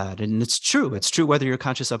of that. And it's true. It's true whether you're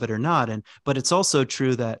conscious of it or not. But it's also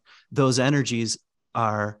true that those energies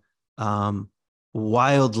are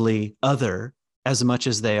wildly other as much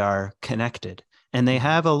as they are connected, and they Mhm.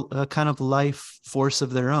 have a kind of life force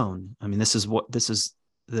of their own. I mean, this is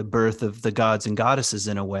the birth of the gods and goddesses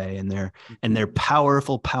in a way, and they're Mhm.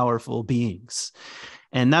 powerful beings.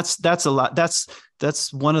 And that's a lot. That's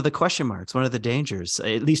one of the question marks, one of the dangers,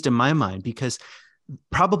 at least in my mind, because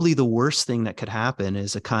probably the worst thing that could happen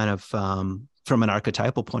is a kind of from an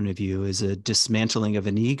archetypal point of view, is a dismantling of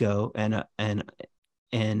an ego and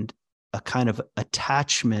a kind of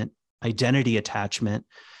identity attachment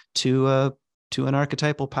to an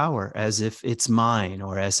archetypal power, as if it's mine,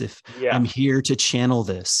 or as if Yeah. I'm here to channel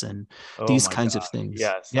this, and Oh these my kinds of gosh. things.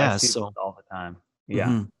 Yes, I Yeah. see this So, all the time. Yeah,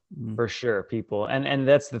 mhm, mhm. for sure. People, and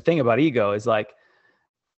that's the thing about ego is like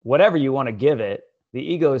whatever you want to give it, the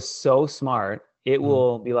ego is so smart. It Mhm.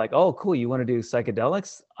 will be like, "Oh, cool, you want to do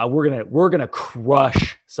psychedelics? We're gonna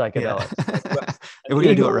crush Yeah. psychedelics." Like, and And we're the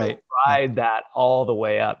gonna do ego it will right. Yeah. ride that all the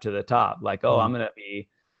way up to the top. Like, "Oh, I'm Mhm, gonna be,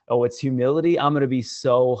 oh, it's humility. I'm gonna be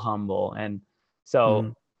so humble." And so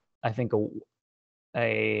mhm. I think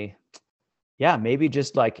a yeah, maybe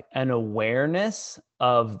just like an awareness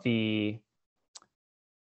of the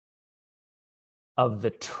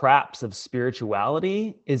traps of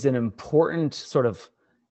spirituality is an important sort of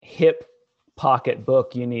hip pocket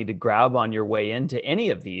book you need to grab on your way into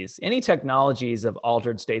any technologies of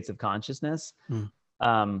altered states of consciousness. Mm.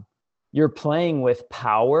 um, you're playing with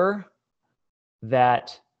power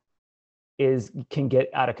that is can get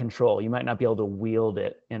out of control. You might not be able to wield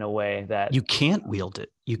it in a way that You can't wield it.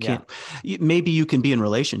 You yeah, can't. Maybe you can be in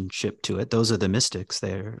relationship to it. Those are the mystics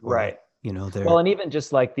there, or right. Well, they're. and even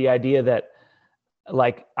just like the idea that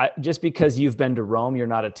like just because you've been to Rome, you're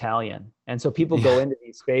not Italian. And so people go Yeah. into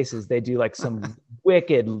these spaces, they do like some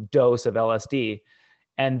wicked dose of LSD,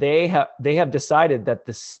 and they have decided that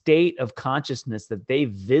the state of consciousness that they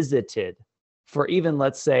visited for even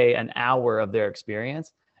let's say an hour of their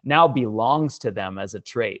experience now belongs to them as a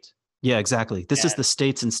trait. Yeah, exactly. This is And the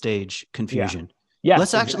states and stage yeah. confusion.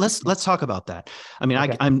 Let's Yes, actually exactly. let's talk about that. I mean,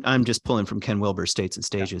 Okay. I'm just pulling from Ken Wilber's States and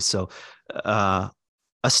Yeah. Stages. So, uh,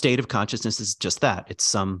 a state of consciousness is just that. It's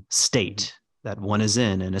some Mhm. state that one is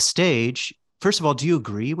in, and a stage. First of all, do you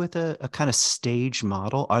agree with a kind of stage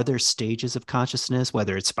model? Are there stages of consciousness,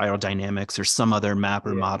 whether it's spiral dynamics or some other map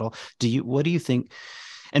or Yeah. model? What do you think?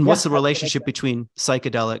 And Yeah, what's the I think it makes relationship sense. between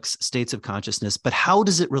psychedelics, states of consciousness? But how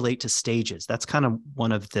does it relate to stages? That's kind of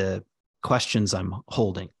one of the questions I'm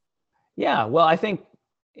holding. Yeah, well, I think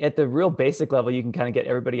at the real basic level, you can kind of get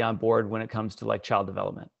everybody on board when it comes to like child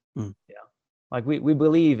development. Mm, Yeah. Like we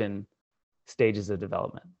believe in stages of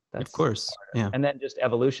development. of That's course. Yeah. and then just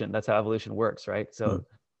evolution. That's how evolution works, right? Mm, So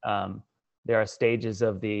um, there are stages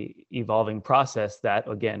of the evolving process that,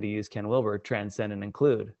 again, to use Ken Wilber, transcend and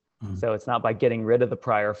include. mm, So it's not by getting rid of the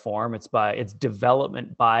prior form; it's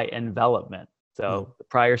development by envelopment. mm, So the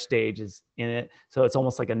prior stage is in it. So it's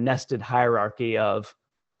almost like a nested hierarchy of,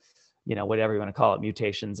 whatever you want to call it,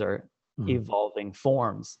 mutations or mm, evolving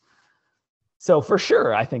forms. So for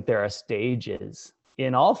sure, I think there are stages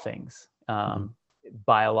in all things, mm,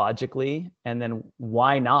 biologically, and then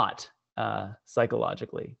why not?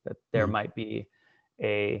 psychologically, that there might be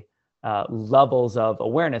a levels of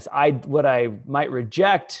awareness. What I might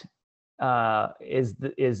reject is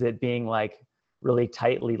it being like really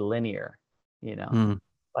tightly linear, you know,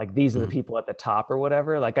 like these are the people at the top or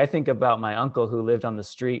whatever. Like I think about my uncle who lived on the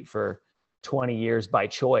street for 20 years by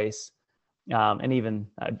choice, and even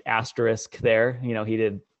asterisk there, you know,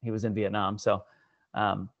 he was in Vietnam, so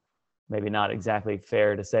maybe not exactly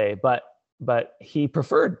fair to say, but he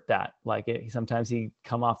preferred that. Like sometimes he'd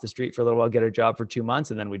come off the street for a little while, get a job for 2 months,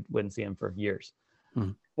 and then we wouldn't see him for years.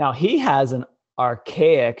 Now he has an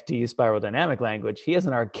archaic, to use spiral dynamic language, he has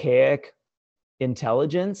an archaic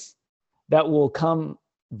intelligence that will come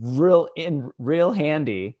real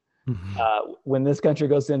handy when this country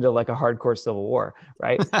goes into like a hardcore civil war,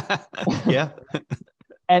 right? Yeah.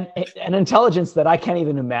 And an intelligence that I can't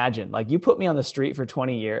even imagine. Like you put me on the street for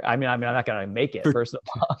 20 years. I mean, I'm not going to make it, first of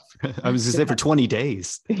all. I was going to say for 20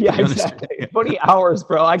 days. Yeah, exactly. 20 hours,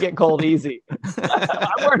 bro. I get cold easy.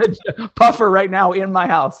 I'm wearing a puffer right now in my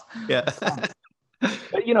house. Yeah.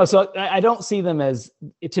 But, you know, so I don't see them as,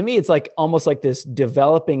 to me, it's like almost like this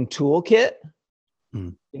developing toolkit,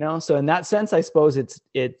 you know? So in that sense, I suppose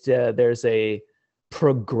there's a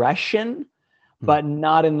progression, but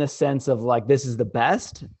not in the sense of like, this is the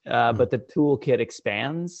best, but the toolkit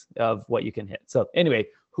expands of what you can hit. So anyway,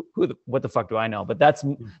 what the fuck do I know? But that's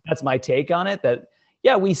my take on it, that,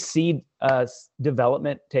 yeah, we see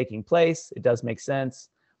development taking place. It does make sense.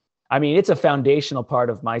 I mean, it's a foundational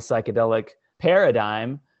part of my psychedelic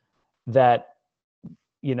paradigm that,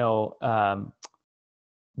 you know,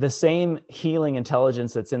 the same healing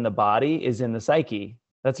intelligence that's in the body is in the psyche.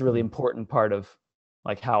 That's a really important part of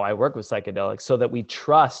like how I work with psychedelics, so that we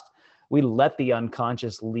let the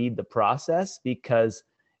unconscious lead the process, because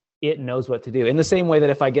it knows what to do. In the same way that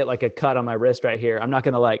if I get like a cut on my wrist right here, I'm not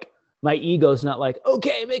going to like, my ego's not like,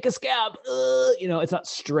 okay, make a scab. You know, it's not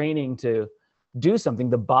straining to do something.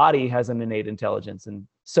 The body has an innate intelligence. And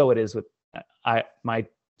so it is with my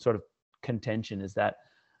sort of contention is that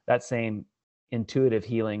same intuitive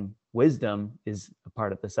healing wisdom is a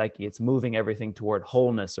part of the psyche. It's moving everything toward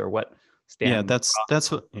wholeness, or what that's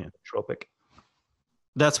what tropic.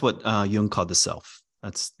 That's what Jung called the self.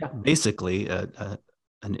 That's basically a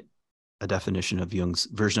definition of Jung's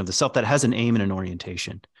version of the self that has an aim and an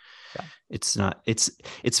orientation. Yeah.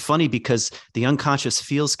 It's funny because the unconscious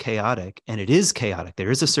feels chaotic, and it is chaotic. There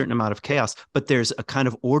is a certain amount of chaos, but there's a kind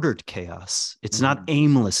of ordered chaos. It's not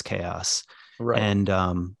aimless chaos. Right. And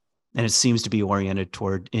it seems to be oriented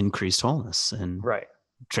toward increased wholeness and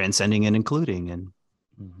transcending and including and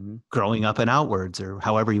growing up and outwards, or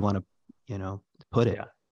however you want to, you know, put it. Yeah.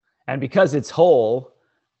 And because it's whole,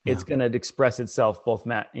 it's going to express itself both,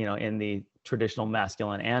 in the traditional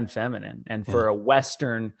masculine and feminine. And for a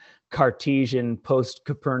Western Cartesian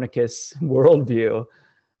post-Copernicus worldview,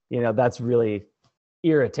 you know, that's really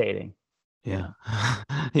irritating. Yeah.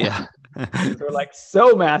 Yeah. We're like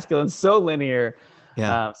so masculine, so linear.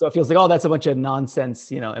 Yeah. So it feels like, oh, that's a bunch of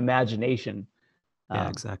nonsense, you know, imagination. Yeah,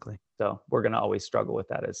 exactly. So we're going to always struggle with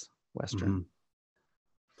that as Western.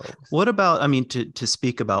 What about, I mean, to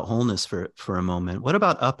speak about wholeness for a moment, what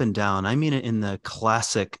about up and down? I mean it in the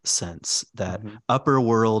classic sense that upper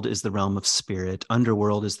world is the realm of spirit,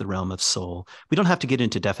 underworld is the realm of soul. We don't have to get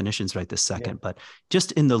into definitions right this second, but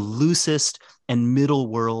just in the loosest and middle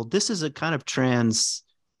world, this is a kind of trans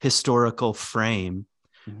historical frame.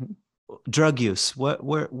 Drug use,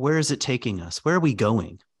 where is it taking us? Where are we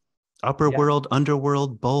going? Upper world,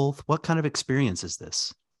 underworld, both? What kind of experience is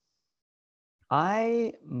this?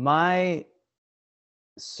 My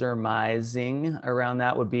surmising around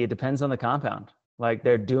that would be, it depends on the compound. Like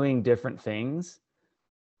they're doing different things.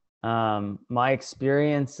 My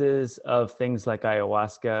experiences of things like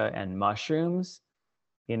ayahuasca and mushrooms,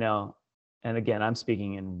 you know, and again, I'm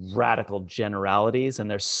speaking in radical generalities, and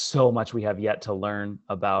there's so much we have yet to learn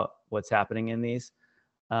about what's happening in these.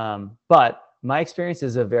 But my experience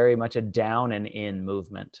is very much a down and in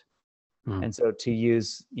movement. And so to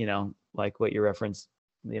use, you know, like what you referenced,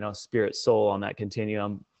 you know, spirit, soul on that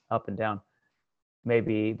continuum up and down,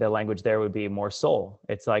 maybe the language there would be more soul.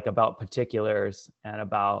 It's like about particulars and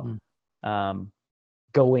about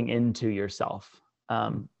going into yourself.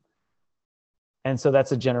 And so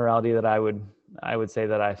that's a generality that I would say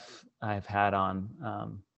that I've had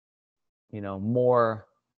on, you know, more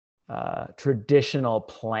traditional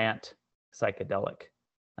plant psychedelic.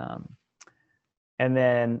 And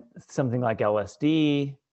then something like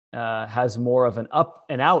LSD has more of an up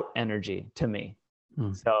and out energy to me.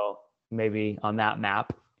 So maybe on that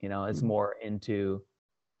map, you know, it's more into,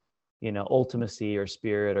 you know, ultimacy or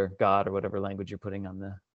spirit or God or whatever language you're putting on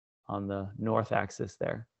the north axis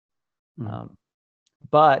there.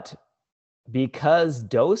 But because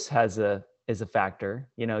dose is a factor,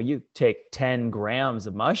 you take 10 grams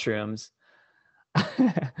of mushrooms,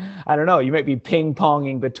 I don't know, you might be ping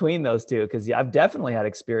ponging between those two, because I've definitely had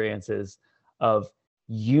experiences of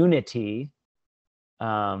unity.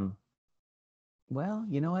 Well,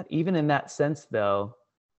 you know what? Even in that sense, though,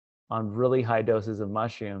 on really high doses of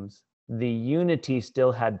mushrooms, the unity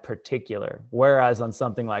still had particular. Whereas on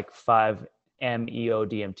something like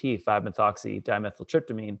 5-MeO-DMT,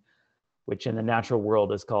 5-methoxy-dimethyltryptamine, which in the natural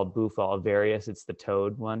world is called Bufal varius, it's the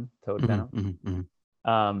toad one, toad venom.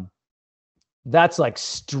 That's like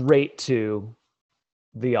straight to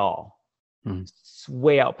the all,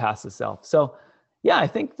 way out past the self. So, yeah, I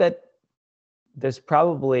think that there's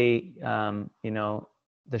probably, the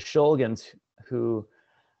Shulgins who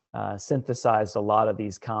synthesized a lot of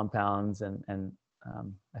these compounds, and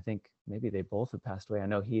I think maybe they both have passed away. I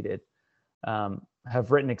know he did.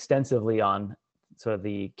 Have written extensively on sort of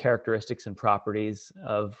the characteristics and properties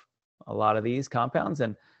of a lot of these compounds,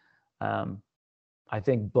 and I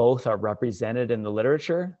think both are represented in the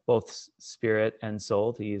literature, both spirit and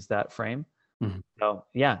soul, to use that frame. So,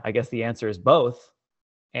 yeah, I guess the answer is both,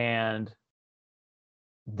 and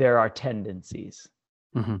there are tendencies.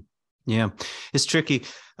 Yeah, it's tricky.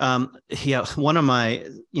 One of my,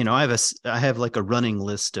 I have like a running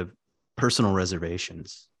list of personal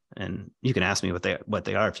reservations, and you can ask me what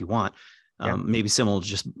they are if you want. Maybe some will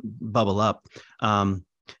just bubble up.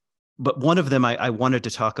 But one of them I wanted to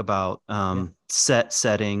talk about,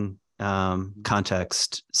 setting,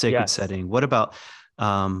 context, sacred setting. What about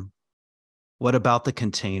the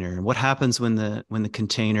container? What happens when the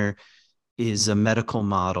container is a medical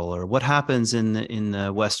model, or what happens in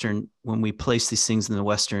the Western, when we place these things in the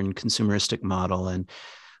Western consumeristic model? And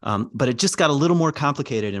but it just got a little more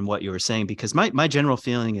complicated in what you were saying, because my general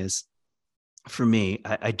feeling is, for me,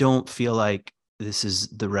 I don't feel like this is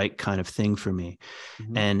the right kind of thing for me.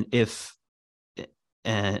 And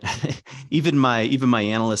even my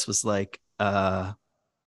analyst was like, don't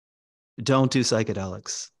do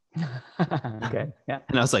psychedelics. Okay. Yeah.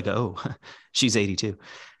 And I was like, oh, she's 82.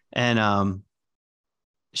 And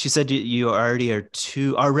she said, you already are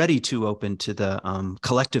too open to the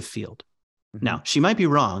collective field. Now, she might be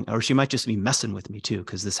wrong, or she might just be messing with me too,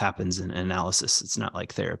 because this happens in analysis. It's not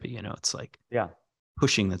like therapy, it's like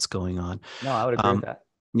pushing that's going on. No, I would agree with that.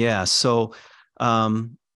 Yeah. So,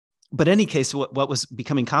 but in any case, what was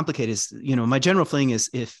becoming complicated is, my general feeling is,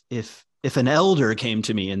 if an elder came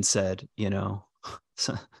to me and said,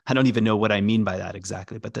 so I don't even know what I mean by that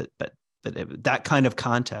exactly, but that kind of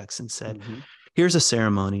context, and said, here's a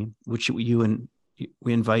ceremony which we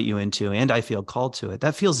invite you into, and I feel called to it.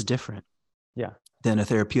 That feels different than a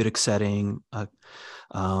therapeutic setting,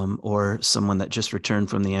 or someone that just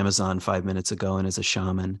returned from the Amazon 5 minutes ago and is a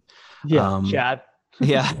shaman. Chad.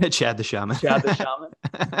 Chad the shaman. Chad the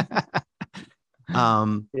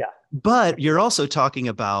shaman. But you're also talking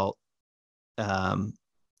about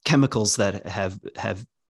chemicals that have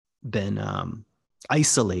been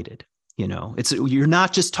isolated. You're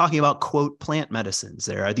not just talking about, quote, plant medicines.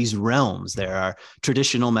 There are these realms. There are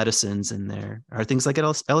traditional medicines, and there are things like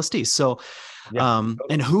LSD. So,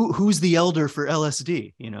 and who's the elder for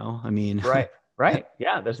LSD? Right.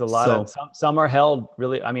 Yeah. There's a lot of, some are held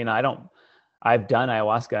really, I've done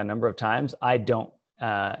ayahuasca a number of times. I don't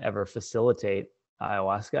ever facilitate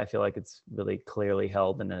ayahuasca. I feel like it's really clearly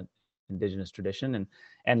held in an indigenous tradition.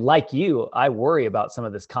 And like you, I worry about some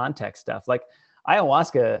of this context stuff. Like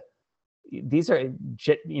ayahuasca, these are,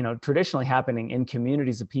 traditionally happening in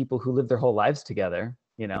communities of people who live their whole lives together.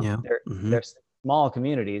 They're small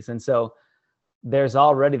communities. And so there's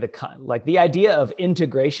already the idea of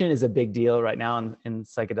integration is a big deal right now in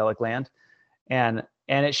psychedelic land. And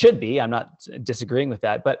it should be, I'm not disagreeing with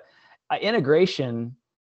that, but integration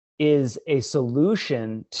is a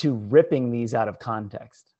solution to ripping these out of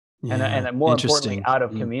context, and more importantly, out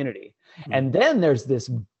of community. And then there's this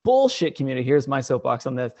bullshit community. Here's my soapbox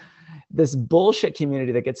on this bullshit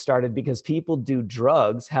community that gets started because people do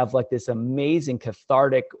drugs, have like this amazing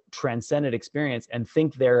cathartic, transcendent experience, and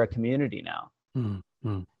think they're a community now.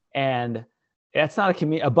 And that's not a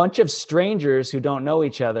community. A bunch of strangers who don't know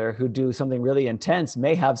each other, who do something really intense,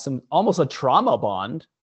 may have almost a trauma bond.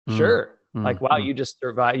 Sure. Like, wow, you just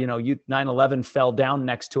survived, 9/11 fell down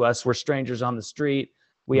next to us. We're strangers on the street.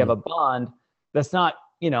 We have a bond. That's not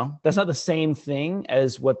the same thing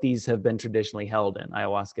as what these have been traditionally held in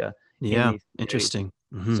ayahuasca. Yeah. Interesting.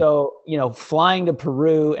 So, flying to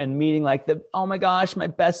Peru and meeting like oh my gosh, my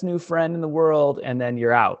best new friend in the world. And then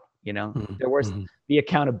you're out, there was the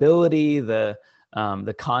accountability, the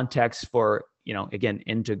context for again,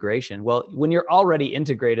 integration. Well, when you're already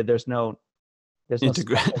integrated, there's no special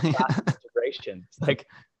class integration. It's like,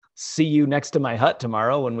 see you next to my hut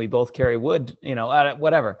tomorrow when we both carry wood,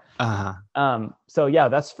 whatever. So yeah,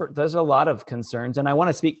 there's a lot of concerns. And I want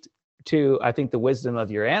to speak to, I think, the wisdom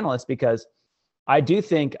of your analyst, because I do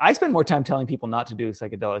think I spend more time telling people not to do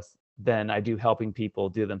psychedelics than I do helping people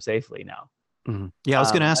do them safely now. Mm-hmm. Yeah, I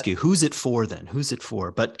was going to ask you, who's it for then? Who's it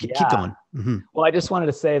for? But keep going. Mm-hmm. Well, I just wanted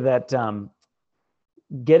to say that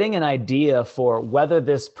getting an idea for whether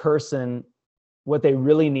this person, what they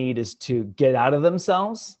really need is to get out of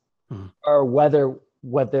themselves, or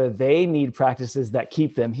whether they need practices that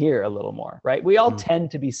keep them here a little more, right? We all tend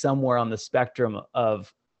to be somewhere on the spectrum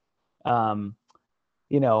of, kind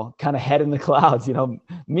of head in the clouds.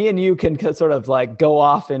 Me and you can sort of like go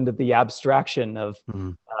off into the abstraction of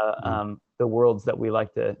the worlds that we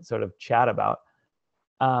like to sort of chat about.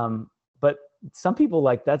 But some people,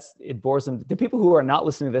 like, it bores them. The people who are not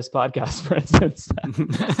listening to this podcast, for instance,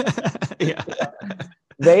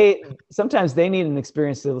 sometimes they need an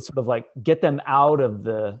experience to sort of like get them out of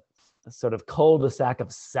the sort of cul-de-sac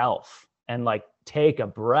of self and like take a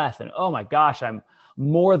breath and, oh my gosh, I'm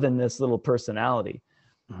more than this little personality.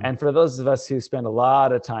 And for those of us who spend a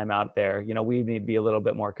lot of time out there, we need to be a little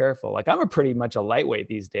bit more careful. Like, I'm pretty much a lightweight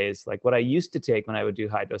these days. Like, what I used to take when I would do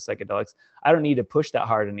high dose psychedelics, I don't need to push that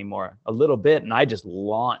hard anymore. A little bit, and I just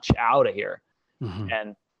launch out of here.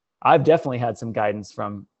 And I've definitely had some guidance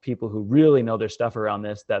from people who really know their stuff around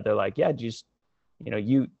this, that they're like, yeah, just,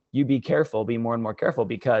 you be careful, be more and more careful,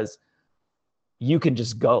 because you can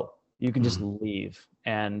just go, you can just leave.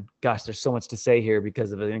 And gosh, there's so much to say here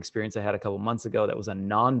because of an experience I had a couple months ago that was a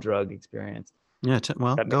non-drug experience. Yeah.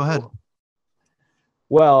 Go ahead.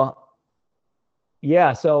 Well,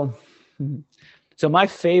 yeah. So my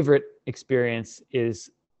favorite experience is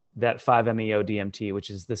that 5-MeO DMT, which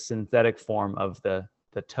is the synthetic form of the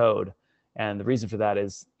toad. And the reason for that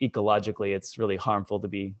is ecologically, it's really harmful to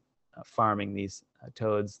be farming these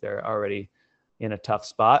toads. They're already in a tough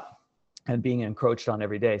spot and being encroached on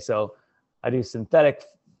every day. So I do synthetic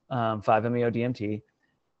 5-MeO DMT,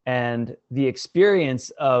 and the experience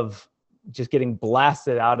of just getting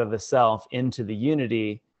blasted out of the self into the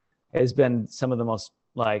unity has been some of the most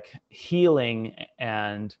like healing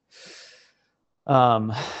and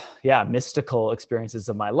mystical experiences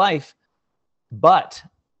of my life. But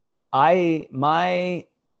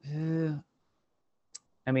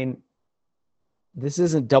this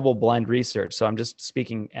isn't double-blind research, so I'm just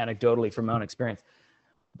speaking anecdotally from my own experience.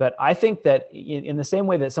 But I think that in the same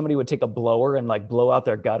way that somebody would take a blower and like blow out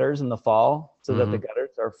their gutters in the fall so that the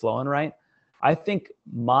gutters are flowing right, I think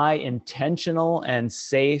my intentional and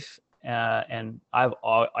safe, and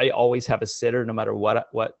I always have a sitter no matter what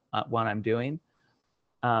I'm doing.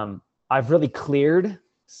 I've really cleared,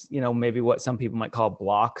 maybe what some people might call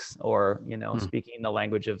blocks, or speaking the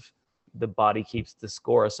language of the body keeps the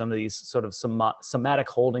score of some of these sort of somatic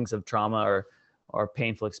holdings of trauma or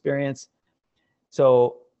painful experience.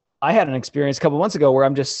 So I had an experience a couple months ago where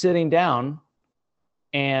I'm just sitting down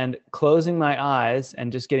and closing my eyes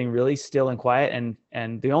and just getting really still and quiet.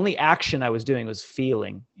 And the only action I was doing was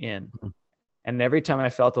feeling in. And every time I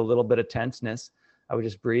felt a little bit of tenseness, I would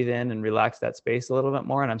just breathe in and relax that space a little bit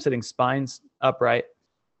more. And I'm sitting spines upright.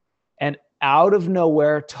 And out of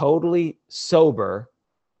nowhere, totally sober,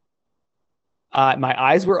 my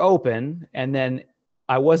eyes were open, and then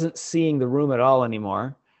I wasn't seeing the room at all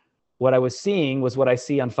anymore. What I was seeing was what I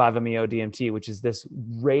see on 5-MeO DMT, which is this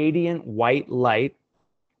radiant white light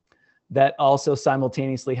that also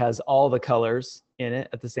simultaneously has all the colors in it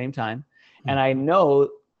at the same time. And I know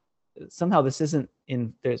somehow this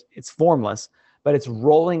it's formless, but it's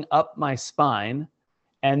rolling up my spine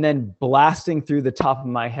and then blasting through the top of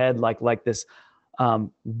my head like this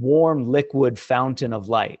warm liquid fountain of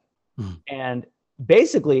light. And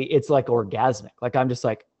basically it's like orgasmic. Like I'm just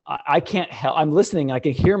like, I can't help, I'm listening and I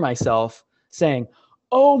can hear myself saying,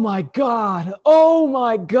 oh my God, oh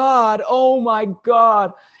my God, oh my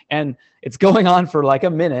God. And it's going on for like a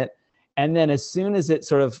minute. And then as soon as it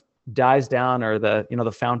sort of dies down, or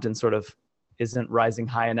the fountain sort of isn't rising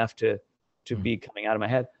high enough to be coming out of my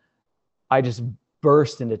head, I just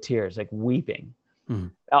burst into tears, like weeping.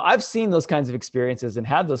 Now I've seen those kinds of experiences and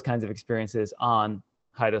had those kinds of experiences on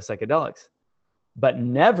high dose psychedelics, but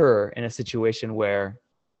never in a situation where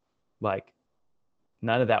like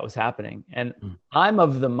none of that was happening. And I'm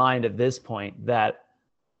of the mind at this point that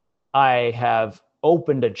I have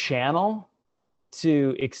opened a channel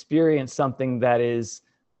to experience something that is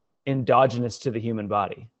endogenous to the human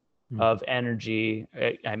body of energy.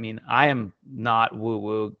 I mean, I am not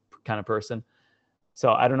woo-woo kind of person.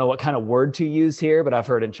 So I don't know what kind of word to use here, but I've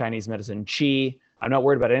heard in Chinese medicine, qi. I'm not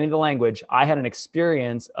worried about any of the language. I had an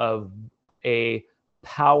experience of a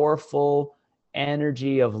powerful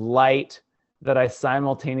energy of light that I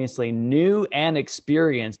simultaneously knew and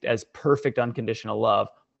experienced as perfect unconditional love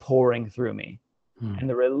pouring through me. And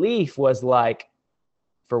the relief was like,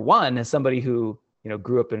 for one, as somebody who,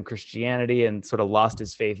 grew up in Christianity and sort of lost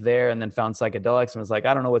his faith there and then found psychedelics and was like,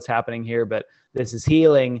 I don't know what's happening here, but this is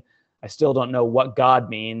healing. I still don't know what God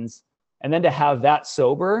means. And then to have that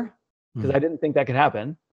sober, because I didn't think that could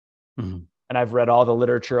happen. And I've read all the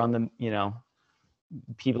literature on the,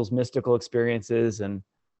 people's mystical experiences. And,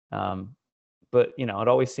 but, it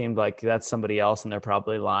always seemed like that's somebody else and they're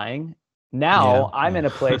probably lying. Now I'm in a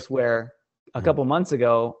place where a couple months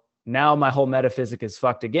ago, now my whole metaphysic is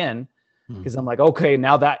fucked again. Because I'm like, okay,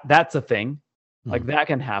 now that's a thing. Like that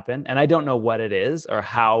can happen. And I don't know what it is or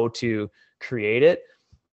how to create it.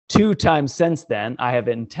 2 times since then, I have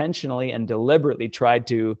intentionally and deliberately tried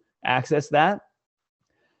to access that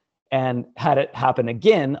and had it happen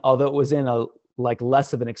again, although it was in a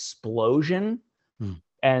less of an explosion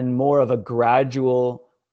and more of a gradual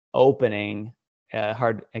opening.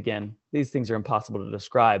 Hard, again, these things are impossible to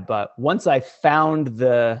describe, but once I found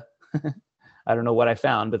I don't know what I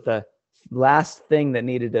found, but the last thing that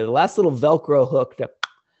needed the last little Velcro hook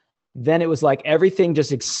then it was like everything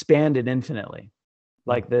just expanded infinitely.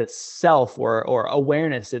 Like the self or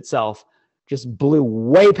awareness itself just blew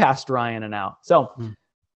way past Ryan and out. So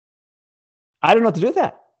I don't know what to do with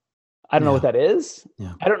that. I don't know what that is.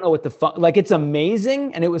 I don't know what it's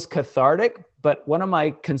amazing and it was cathartic. But one of my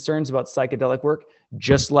concerns about psychedelic work,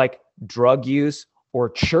 just like drug use or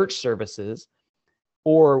church services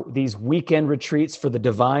or these weekend retreats for the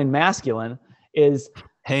divine masculine, is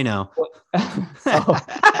hey now.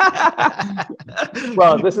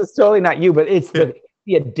 Well, this is totally not you, but it's the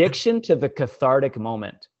addiction to the cathartic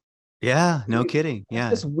moment. Yeah, no kidding. Yeah.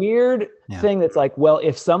 This weird thing that's like, well,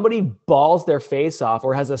 if somebody balls their face off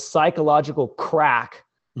or has a psychological crack,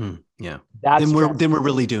 that's then we're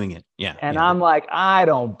really doing it. Yeah. And I'm like, I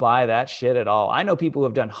don't buy that shit at all. I know people who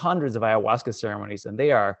have done hundreds of ayahuasca ceremonies and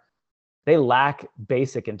they lack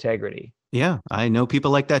basic integrity. Yeah, I know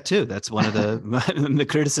people like that too. That's one of the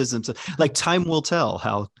criticisms. Like time will tell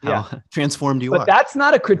how transformed you are. But that's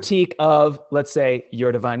not a critique of, let's say,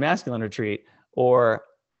 your divine masculine retreat or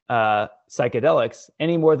psychedelics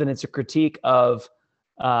any more than it's a critique of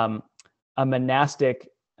a monastic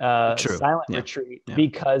silent retreat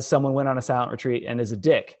because someone went on a silent retreat and is a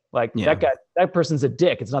dick. Like that person's a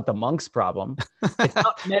dick. It's not the monk's problem. It's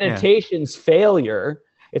not meditation's failure.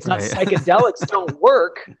 It's not psychedelics don't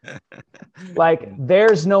work. Like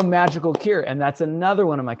there's no magical cure. And that's another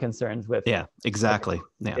one of my concerns with. Yeah, exactly.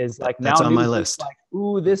 Yeah. Is like that's now on my list. Like,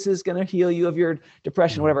 ooh, this is going to heal you of your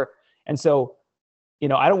depression, whatever. And so,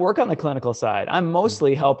 I don't work on the clinical side. I'm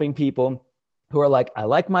mostly helping people who are like, I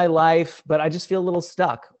like my life, but I just feel a little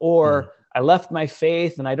stuck, or I left my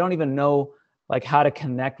faith and I don't even know like how to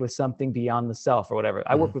connect with something beyond the self or whatever.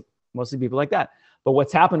 I work with mostly people like that. But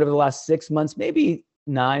what's happened over the last 6 months, maybe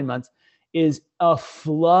 9 months, is a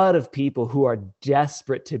flood of people who are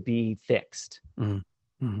desperate to be fixed.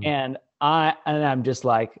 And I'm just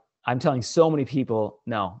like, I'm telling so many people,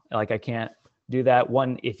 no, like I can't do that.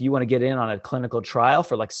 One, if you want to get in on a clinical trial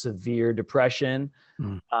for like severe depression,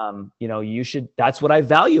 you should, that's what I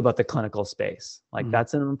value about the clinical space. Like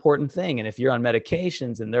that's an important thing. And if you're on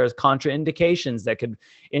medications and there's contraindications that could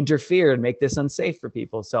interfere and make this unsafe for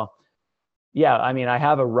people. So yeah, I mean, I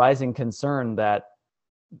have a rising concern that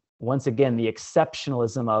once again, the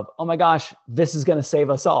exceptionalism of, oh my gosh, this is going to save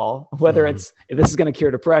us all, whether it's, if this is going to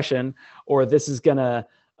cure depression or this is going to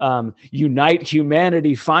unite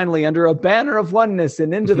humanity finally under a banner of oneness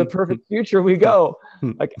and into the perfect future we go.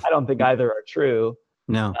 Like, I don't think either are true.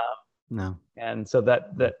 No. And so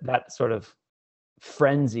that sort of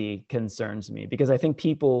frenzy concerns me, because I think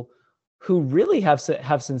people who really have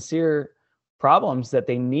sincere problems that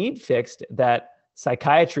they need fixed, that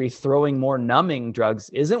psychiatry throwing more numbing drugs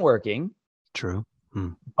isn't working. True.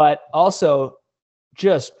 But also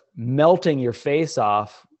just melting your face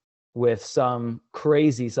off with some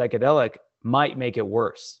crazy psychedelic might make it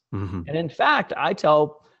worse. And in fact, I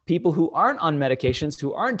tell people who aren't on medications,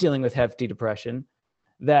 who aren't dealing with hefty depression,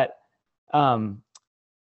 that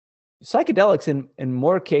psychedelics in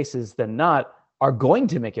more cases than not are going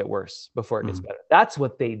to make it worse before it gets better. That's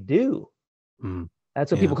what they do. That's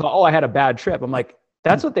what people call, oh, I had a bad trip. I'm like,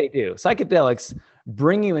 that's what they do. Psychedelics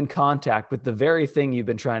bring you in contact with the very thing you've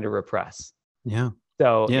been trying to repress. Yeah.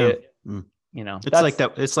 So, it's like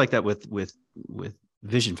that. It's like that with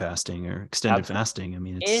vision fasting or extended fasting. I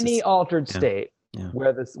mean, it's any altered state Yeah.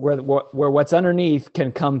 where what's underneath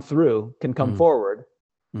can come through, can come forward.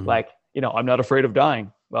 Like, I'm not afraid of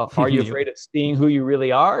dying. Well, are you afraid of seeing who you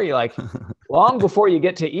really are? You're like, long before you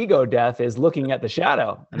get to ego death is looking at the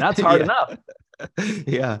shadow, and that's hard enough.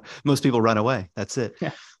 Yeah. Most people run away. That's it.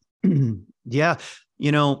 Yeah.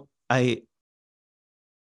 Yeah.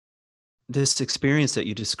 This experience that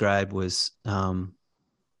you described was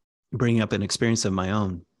bringing up an experience of my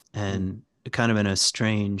own, and kind of in a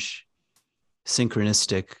strange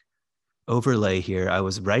synchronistic overlay here. I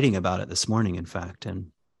was writing about it this morning, in fact.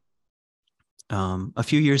 And a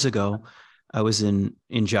few years ago, I was in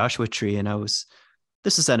Joshua Tree, and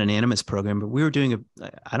this is at an Animist program, but we were doing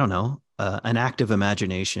an active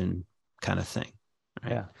imagination kind of thing.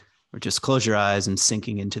 Right? Yeah. Or just close your eyes and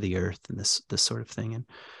sinking into the earth and this sort of thing. And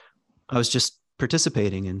I was just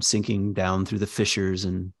participating and sinking down through the fissures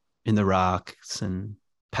and in the rocks and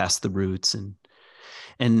past the roots. And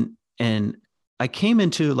I came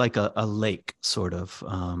into like a lake sort of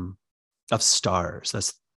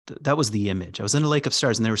stars. That was the image. I was in a lake of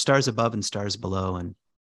stars, and there were stars above and stars below. And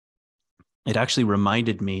it actually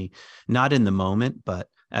reminded me, not in the moment, but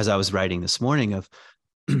as I was writing this morning, of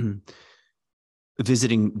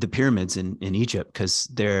visiting the pyramids in Egypt, because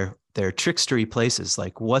they're trickstery places.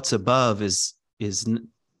 Like what's above is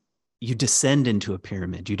you descend into a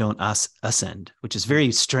pyramid. You don't ascend, which is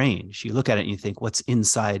very strange. You look at it and you think, what's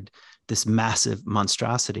inside this massive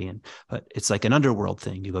monstrosity? But it's like an underworld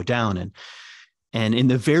thing. You go down, and in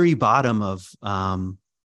the very bottom of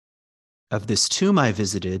this tomb I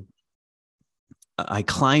visited, I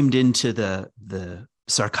climbed into the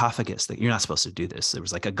sarcophagus. That you're not supposed to do this. There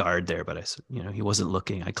was like a guard there, but he wasn't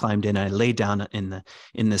looking. I climbed in, and I laid down in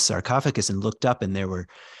the sarcophagus and looked up, and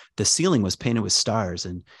the ceiling was painted with stars,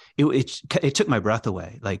 and it took my breath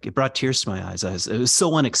away. Like it brought tears to my eyes. It was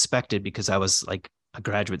so unexpected, because I was like a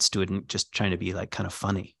graduate student just trying to be like kind of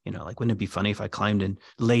funny, like, wouldn't it be funny if I climbed and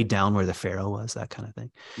laid down where the Pharaoh was, that kind of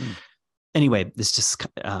thing. Anyway, this just,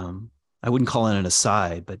 I wouldn't call it an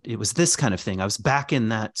aside, but it was this kind of thing. I was back in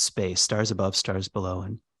that space, stars above, stars below.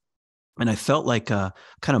 And I felt like a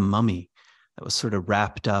kind of mummy that was sort of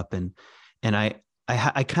wrapped up. And I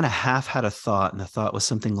kind of half had a thought, and the thought was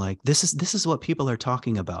something like, this is what people are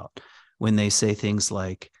talking about when they say things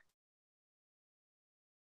like,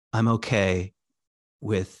 I'm okay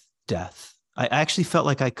with death. I actually felt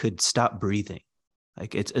like I could stop breathing.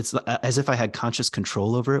 Like it's as if I had conscious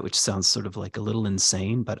control over it, which sounds sort of like a little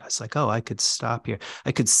insane, but I was like, oh, I could stop here.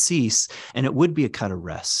 I could cease, and it would be a kind of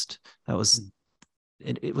rest. That was,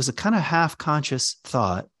 it was a kind of half conscious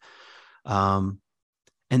thought. And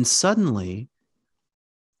suddenly,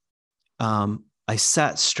 I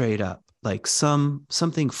sat straight up, like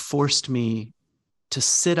something forced me to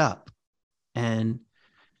sit up.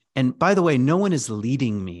 And by the way, no one is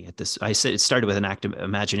leading me at this. I said it started with an active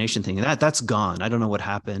imagination thing. That's gone. I don't know what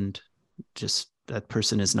happened. Just that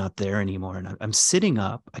person is not there anymore. And I'm sitting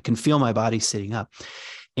up. I can feel my body sitting up,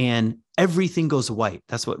 and everything goes white.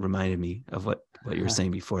 That's what reminded me of what you were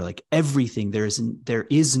saying before. Like everything, there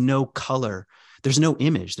is no color. There's no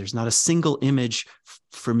image. There's not a single image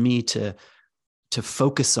for me to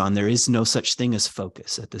focus on. There is no such thing as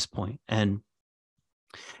focus at this point. And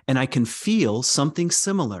I can feel something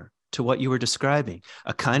similar to what you were describing,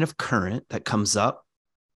 a kind of current that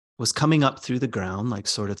was coming up through the ground, like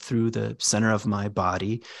sort of through the center of my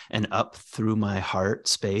body and up through my heart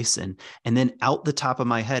space, and then out the top of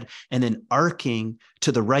my head, and then arcing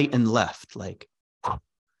to the right and left, like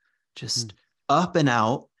just up and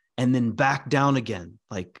out, and then back down again,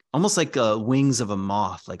 like almost like wings of a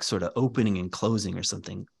moth, like sort of opening and closing or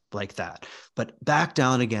something like that, but back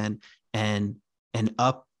down again and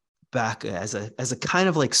up back as a kind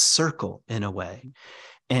of like circle in a way.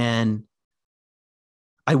 And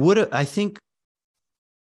I think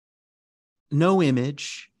no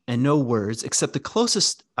image and no words, except the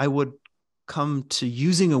closest I would come to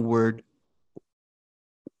using a word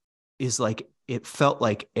is like, it felt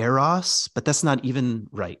like eros, but that's not even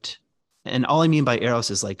right. And all I mean by eros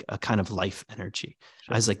is like a kind of life energy.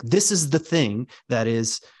 Sure. I was like, this is the thing that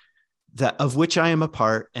of which I am a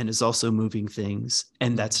part and is also moving things.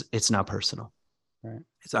 And it's not personal. Right.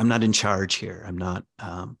 I'm not in charge here. I'm not,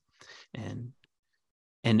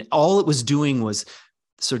 and all it was doing was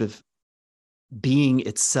sort of being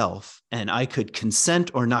itself, and I could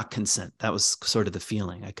consent or not consent. That was sort of the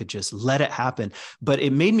feeling. I could just let it happen, but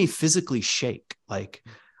it made me physically shake. Like,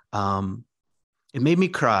 it made me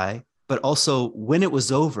cry, but also when it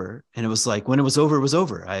was over, and it was like, when it was over, it was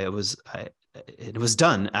over. It was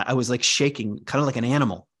done. I was like shaking, kind of like an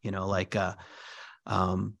animal, like, and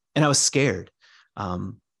I was scared.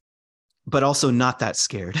 but also not that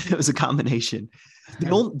scared. It was a combination.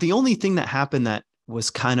 The only thing that happened that was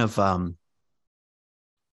kind of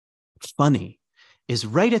funny is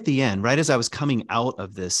right at the end, right as I was coming out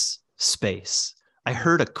of this space, I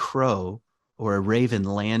heard a crow or a raven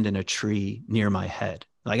land in a tree near my head.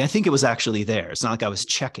 Like, I think it was actually there. It's not like I was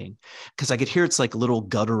checking, because I could hear it's like little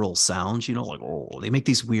guttural sounds, like, oh, they make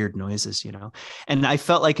these weird noises, and I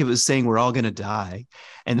felt like it was saying we're all going to die,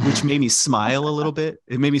 and which made me smile a little bit.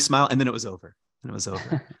 It made me smile. And then it was over.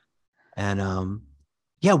 And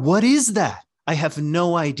yeah, what is that? I have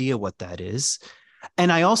no idea what that is.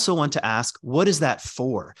 And I also want to ask, what is that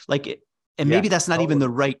for? And maybe that's not even the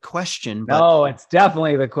right question, but no, it's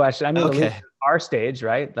definitely the question. I mean, okay. at least our stage,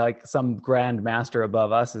 right? Like some grand master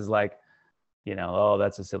above us is like, oh,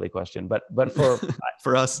 that's a silly question. But for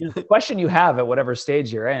for us, the question you have at whatever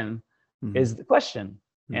stage you're in is the question.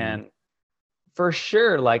 And for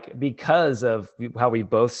sure, like, because of how we've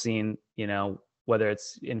both seen, whether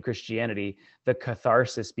it's in Christianity, the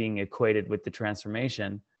catharsis being equated with the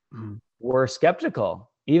transformation, we're skeptical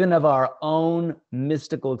even of our own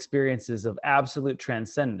mystical experiences of absolute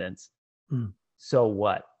transcendence. So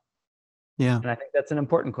what? Yeah. And I think that's an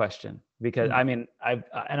important question, because I mean,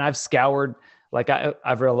 I've scoured, like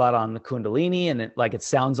I've read a lot on the Kundalini, and it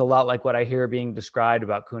sounds a lot like what I hear being described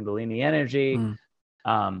about Kundalini energy.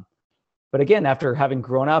 But again, after having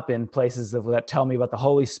grown up in places that tell me about the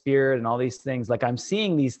Holy Spirit and all these things, like I'm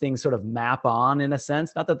seeing these things sort of map on, in a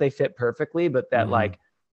sense, not that they fit perfectly, but that like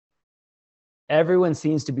everyone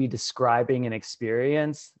seems to be describing an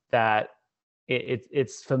experience that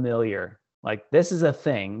it's familiar. Like, this is a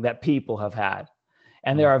thing that people have had,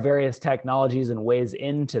 and there are various technologies and ways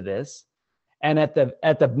into this. And at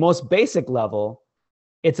the most basic level,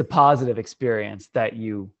 it's a positive experience that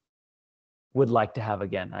you would like to have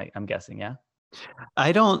again. I'm guessing, yeah.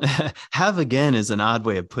 I don't have again is an odd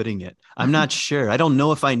way of putting it. I'm not sure. I don't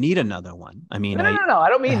know if I need another one. I mean, no. I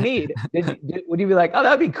don't mean need. Would you be like, oh,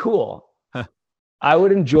 that'd be cool? I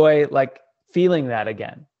would enjoy like feeling that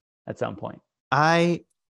again at some point. I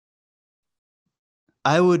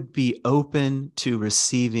would be open to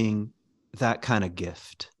receiving that kind of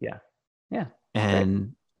gift. Yeah.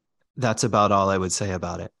 And that's about all I would say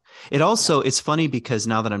about it. It's funny because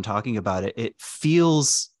now that I'm talking about it, it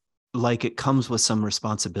feels like it comes with some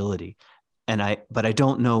responsibility. But I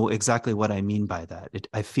don't know exactly what I mean by that.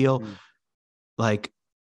 I feel like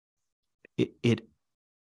it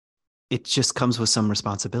just comes with some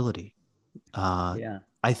responsibility.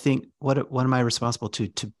 I think what am I responsible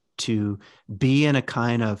to be in a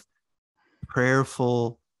kind of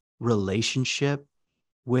prayerful relationship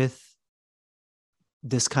with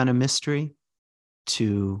this kind of mystery?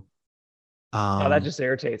 That just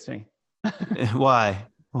irritates me. Why?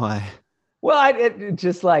 Well, it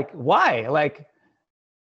just like, why? Like,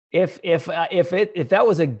 if that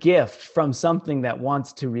was a gift from something that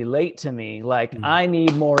wants to relate to me, like I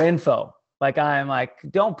need more info. Like, I'm like,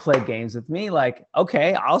 don't play games with me. Like,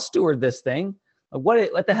 okay, I'll steward this thing.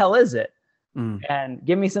 What the hell is it? And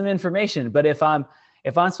give me some information. But if I'm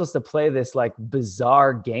supposed to play this like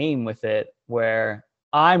bizarre game with it where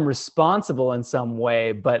I'm responsible in some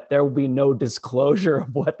way, but there will be no disclosure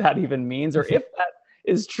of what that even means, or if that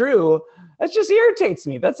is true, that just irritates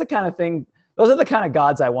me. That's the kind of thing. Those are the kind of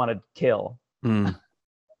gods I want to kill.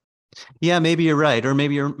 Yeah, maybe you're right, or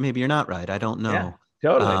maybe you're not right. I don't know. Yeah,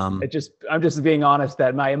 totally. I'm just being honest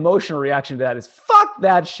that my emotional reaction to that is fuck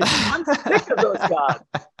that shit. I'm sick of those gods.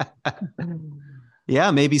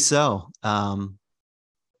 Yeah, maybe so.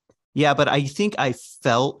 Yeah, but I think I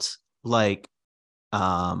felt like,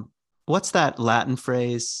 what's that Latin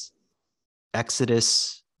phrase?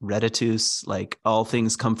 Exodus, reditus, like all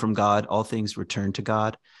things come from God, all things return to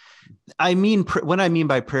God. I mean, what I mean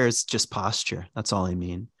by prayer is just posture. That's all I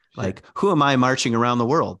mean. Sure. Like, who am I marching around the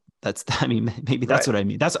world? Maybe that's what I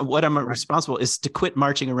mean. That's what I'm responsible is to quit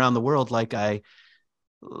marching around the world like I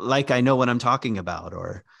know what I'm talking about,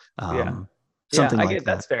 or something like that.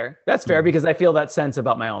 That's fair. That's fair, because I feel that sense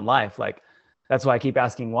about my own life. Like, that's why I keep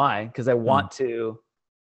asking why, because I want to,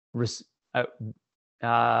 I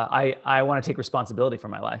want to take responsibility for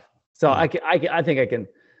my life. So I think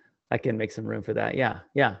I can make some room for that. Yeah.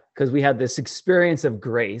 Because we had this experience of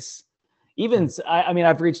grace. Even, I mean,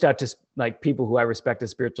 I've reached out to like people who I respect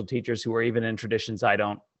as spiritual teachers who are even in traditions I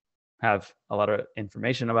don't have a lot of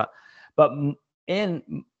information about. But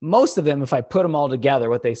in most of them, if I put them all together,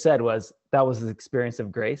 what they said was that was the experience of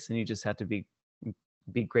grace, and you just had to be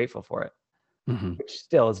grateful for it, which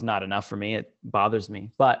still is not enough for me. It bothers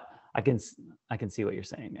me, but I can see what you're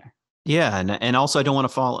saying there. Yeah, and also I don't want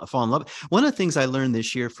to fall in love. One of the things I learned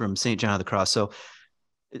this year from St. John of the Cross. So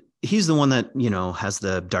he's the one that has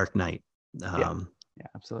the Dark Night. Yeah. Yeah,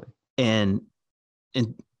 absolutely. And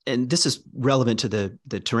and and this is relevant to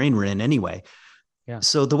the terrain we're in anyway. Yeah.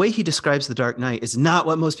 So the way he describes the Dark Knight is not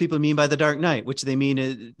what most people mean by the Dark Knight, which they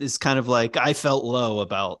mean is kind of like, I felt low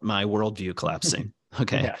about my worldview collapsing.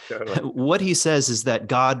 Okay. Yeah, totally. What he says is that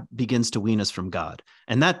God begins to wean us from God.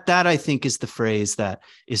 And that I think is the phrase that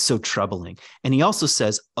is so troubling. And he also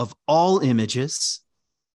says, of all images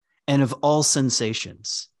and of all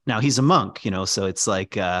sensations. Now he's a monk, so it's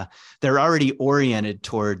like they're already oriented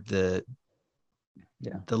toward the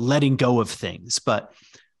letting go of things. But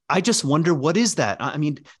I just wonder, what is that? I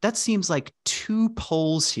mean, that seems like two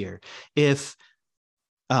poles here. If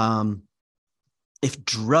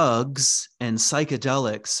drugs and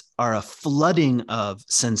psychedelics are a flooding of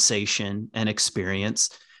sensation and experience,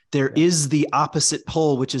 there is the opposite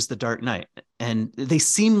pole, which is the Dark Knight. And they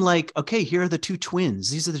seem like, okay, here are the two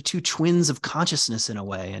twins. These are the two twins of consciousness in a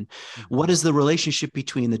way. And what is the relationship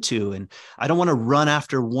between the two? And I don't want to run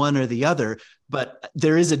after one or the other, but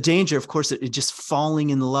there is a danger, of course, it just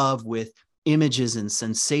falling in love with images and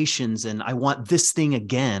sensations. And I want this thing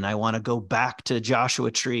again. I want to go back to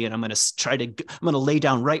Joshua Tree, and I'm going to lay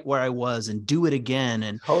down right where I was and do it again.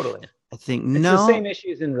 And totally. I think it's the same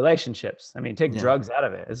issues in relationships. I mean, take drugs out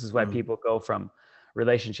of it. This is why people go from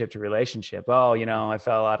relationship to relationship. Oh, I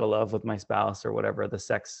fell out of love with my spouse or whatever. The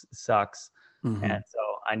sex sucks. And so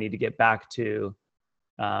I need to get back to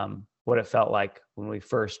what it felt like when we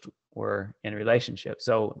first were in a relationship.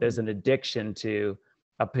 So there's an addiction to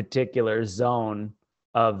a particular zone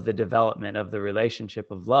of the development of the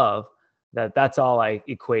relationship of love. That's all I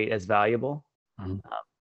equate as valuable.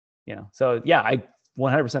 So yeah, I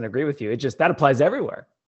 100% agree with you. It just, that applies everywhere.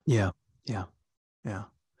 Yeah.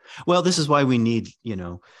 Well, this is why we need,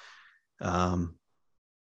 I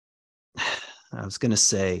was going to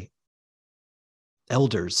say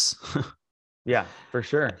elders. Yeah, for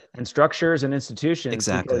sure. And structures and institutions.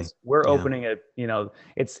 Exactly. Because we're opening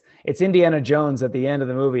it's Indiana Jones at the end of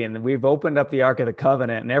the movie, and we've opened up the Ark of the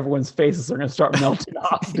Covenant, and everyone's faces are going to start melting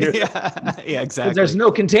off. Dude. Yeah, exactly. There's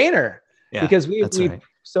no container because we've right.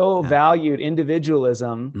 valued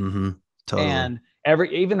individualism. Totally. And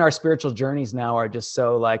even our spiritual journeys now are just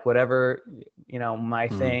so like, whatever, my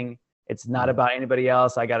thing, it's not about anybody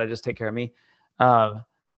else. I got to just take care of me.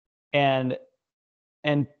 And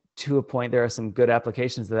to a point, there are some good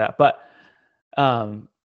applications to that, but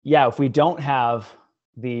if we don't have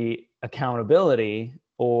the accountability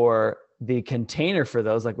or the container for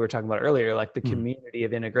those, like we were talking about earlier, like the community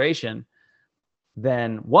of integration,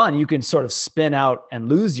 then one, you can sort of spin out and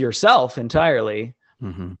lose yourself entirely.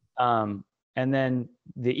 And then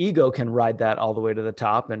the ego can ride that all the way to the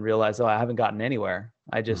top and realize, I haven't gotten anywhere.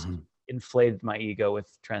 I just inflated my ego with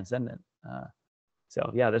transcendent.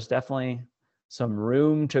 So yeah, there's definitely some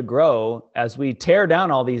room to grow as we tear down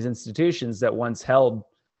all these institutions that once held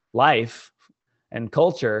life and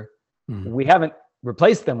culture. We haven't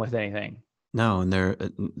replaced them with anything. No, and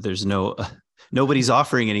there's nobody's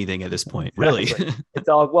offering anything at this point, really. It's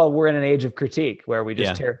all, we're in an age of critique where we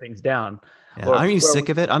just tear things down. Aren't you sick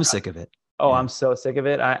of it? I'm sick of it. Oh, I'm so sick of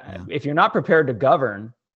it. If you're not prepared to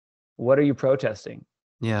govern, what are you protesting?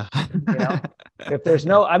 Yeah. If there's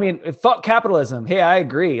fuck capitalism. Hey, I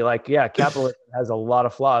agree. Like, capitalism has a lot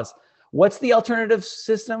of flaws. What's the alternative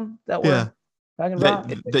system that we're talking about?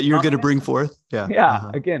 That you're going to bring forth? Yeah. Yeah.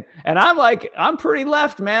 Again. And I'm pretty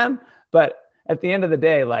left, man. But at the end of the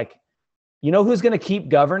day, like, who's going to keep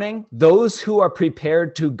governing? Those who are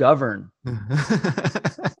prepared to govern.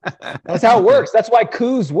 That's how it works. That's why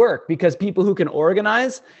coups work, because people who can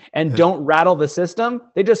organize and don't rattle the system,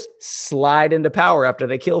 they just slide into power after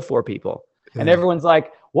they kill 4 people. And everyone's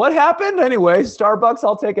like, what happened? Anyway, Starbucks,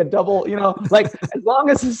 I'll take a double, like as long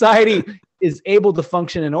as society is able to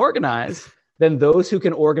function and organize, then those who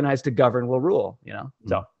can organize to govern will rule,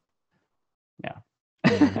 So, yeah.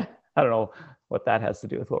 I don't know what that has to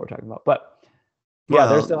do with what we're talking about, but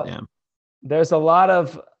there's a lot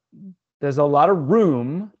of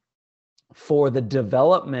room for the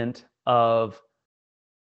development of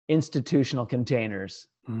institutional containers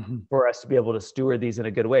for us to be able to steward these in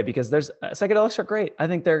a good way, because psychedelics are great. I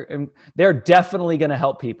think they're definitely going to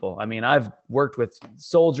help people. I mean, I've worked with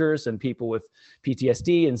soldiers and people with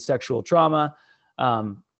PTSD and sexual trauma,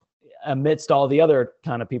 amidst all the other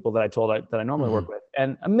kind of people that I normally work with,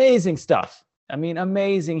 and amazing stuff. I mean,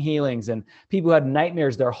 amazing healings, and people who had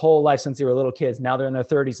nightmares their whole life since they were little kids. Now they're in their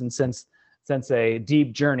 30s, and since a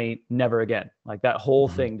deep journey, never again. Like that whole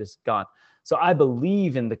thing just gone. So I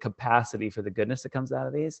believe in the capacity for the goodness that comes out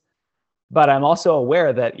of these, but I'm also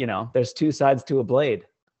aware that, there's 2 sides to a blade,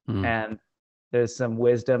 and there's some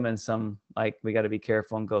wisdom and some, like, we got to be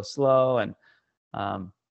careful and go slow. And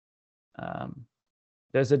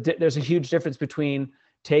there's a huge difference between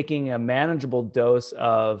taking a manageable dose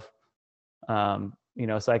of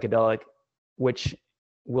psychedelic, which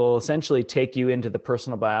will essentially take you into the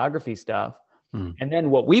personal biography stuff. And then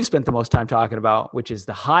what we've spent the most time talking about, which is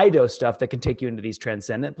the high dose stuff that can take you into these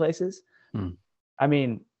transcendent places. I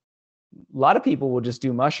mean, a lot of people will just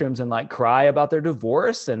do mushrooms and like cry about their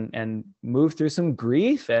divorce and move through some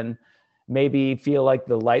grief and maybe feel like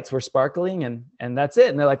the lights were sparkling and that's it.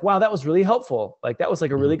 And they're like, wow, that was really helpful. Like that was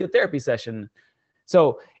like a really good therapy session.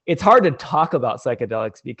 So it's hard to talk about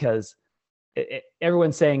psychedelics because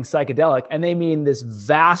everyone's saying psychedelic and they mean this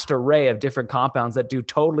vast array of different compounds that do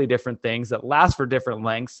totally different things, that last for different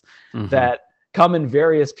lengths, that come in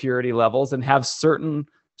various purity levels and have certain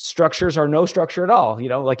structures or no structure at all.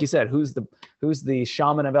 Like you said, who's the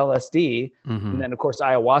shaman of LSD? And then of course,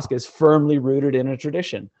 ayahuasca is firmly rooted in a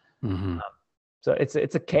tradition. So it's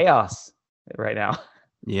a chaos right now.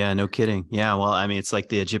 Yeah, no kidding. Yeah. Well, I mean, it's like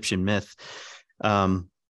the Egyptian myth of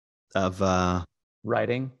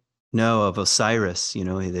writing. No, of Osiris.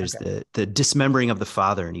 There's the dismembering of the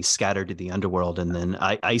father, and he's scattered to the underworld, and then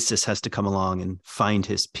Isis has to come along and find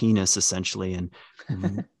his penis essentially, and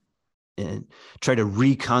try to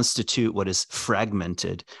reconstitute what is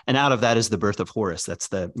fragmented. And out of that is the birth of Horus. That's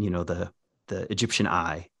the Egyptian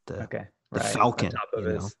eye, the falcon.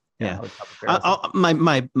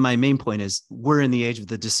 My main point is we're in the age of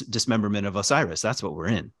the dismemberment of Osiris. That's what we're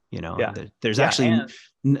in. There's actually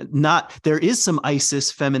there is some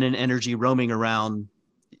Isis feminine energy roaming around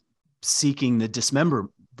seeking the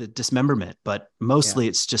dismemberment, but mostly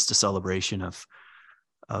it's just a celebration of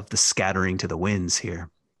the scattering to the winds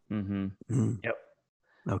here. Yep.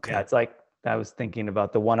 Okay. Yeah, it's like I was thinking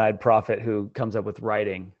about the one-eyed prophet who comes up with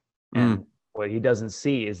writing, and what he doesn't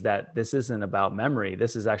see is that this isn't about memory.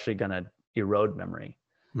 This is actually going to erode memory.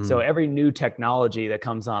 So every new technology that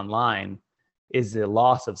comes online is the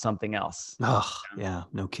loss of something else. Oh, yeah,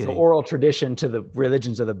 no kidding. The oral tradition to the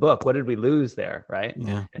religions of the book. What did we lose there, right?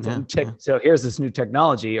 Yeah. So here's this new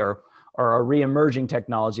technology, or a re-emerging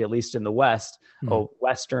technology, at least in the West,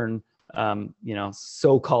 Western,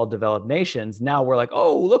 so-called developed nations. Now we're like,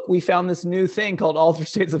 oh, look, we found this new thing called altered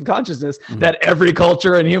states of consciousness that every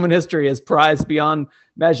culture in human history has prized beyond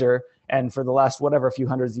measure. And for the last, few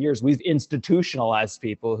hundreds of years, we've institutionalized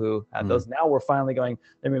people who had those. Now we're finally going,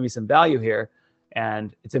 there may be some value here.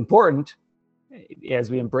 And it's important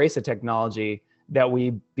as we embrace a technology that we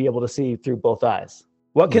be able to see through both eyes.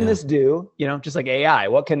 What can this do? Just like AI,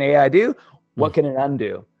 what can AI do? What can it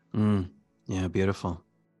undo? Yeah, beautiful.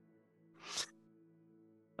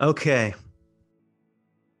 Okay.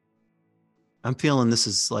 I'm feeling this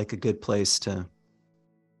is like a good place to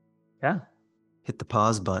hit the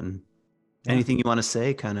pause button. Yeah. Anything you want to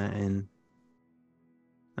say and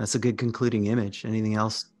that's a good concluding image. Anything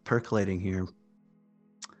else percolating here?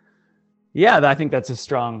 Yeah, I think that's a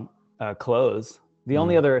strong close. The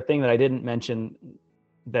only other thing that I didn't mention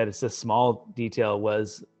that it's a small detail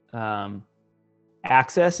was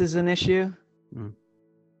access is an issue.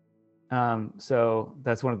 So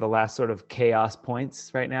that's one of the last sort of chaos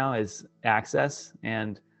points right now is access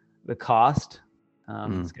and the cost.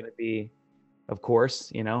 It's going to be, of course,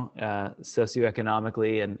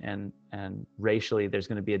 socioeconomically and racially, there's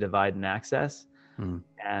going to be a divide in access.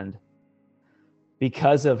 And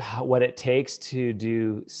because of what it takes to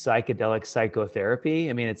do psychedelic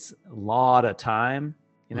psychotherapy, I mean, it's a lot of time.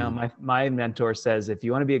 My mentor says, if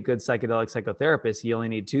you want to be a good psychedelic psychotherapist, you only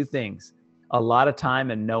need two things: a lot of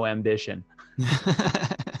time and no ambition.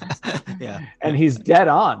 And he's dead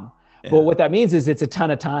on. Yeah. But what that means is it's a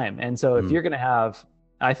ton of time. And so if you're going to have,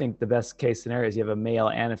 I think the best case scenario is you have a male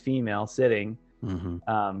and a female sitting.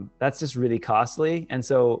 That's just really costly. And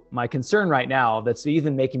so my concern right now, that's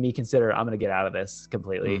even making me consider, I'm going to get out of this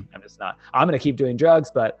completely. I'm going to keep doing drugs,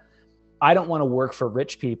 but I don't want to work for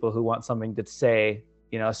rich people who want something to say,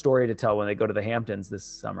 a story to tell when they go to the Hamptons this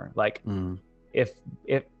summer. Like if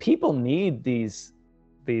people need these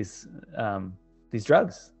drugs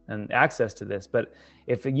and access to this, but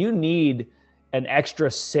if you need an extra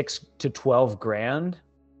 6 to 12 grand,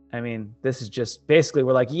 I mean, this is just basically,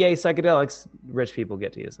 we're like, yay, psychedelics, rich people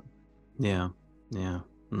get to use them. Yeah.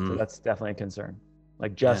 So that's definitely a concern.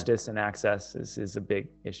 Like justice and access is a big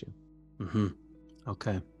issue.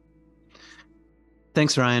 Okay.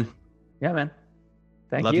 Thanks, Ryan. Yeah, man.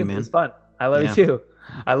 Thank you, man. It was fun. I love you too.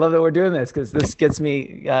 I love that we're doing this because this gets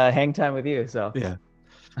me hang time with you. So yeah.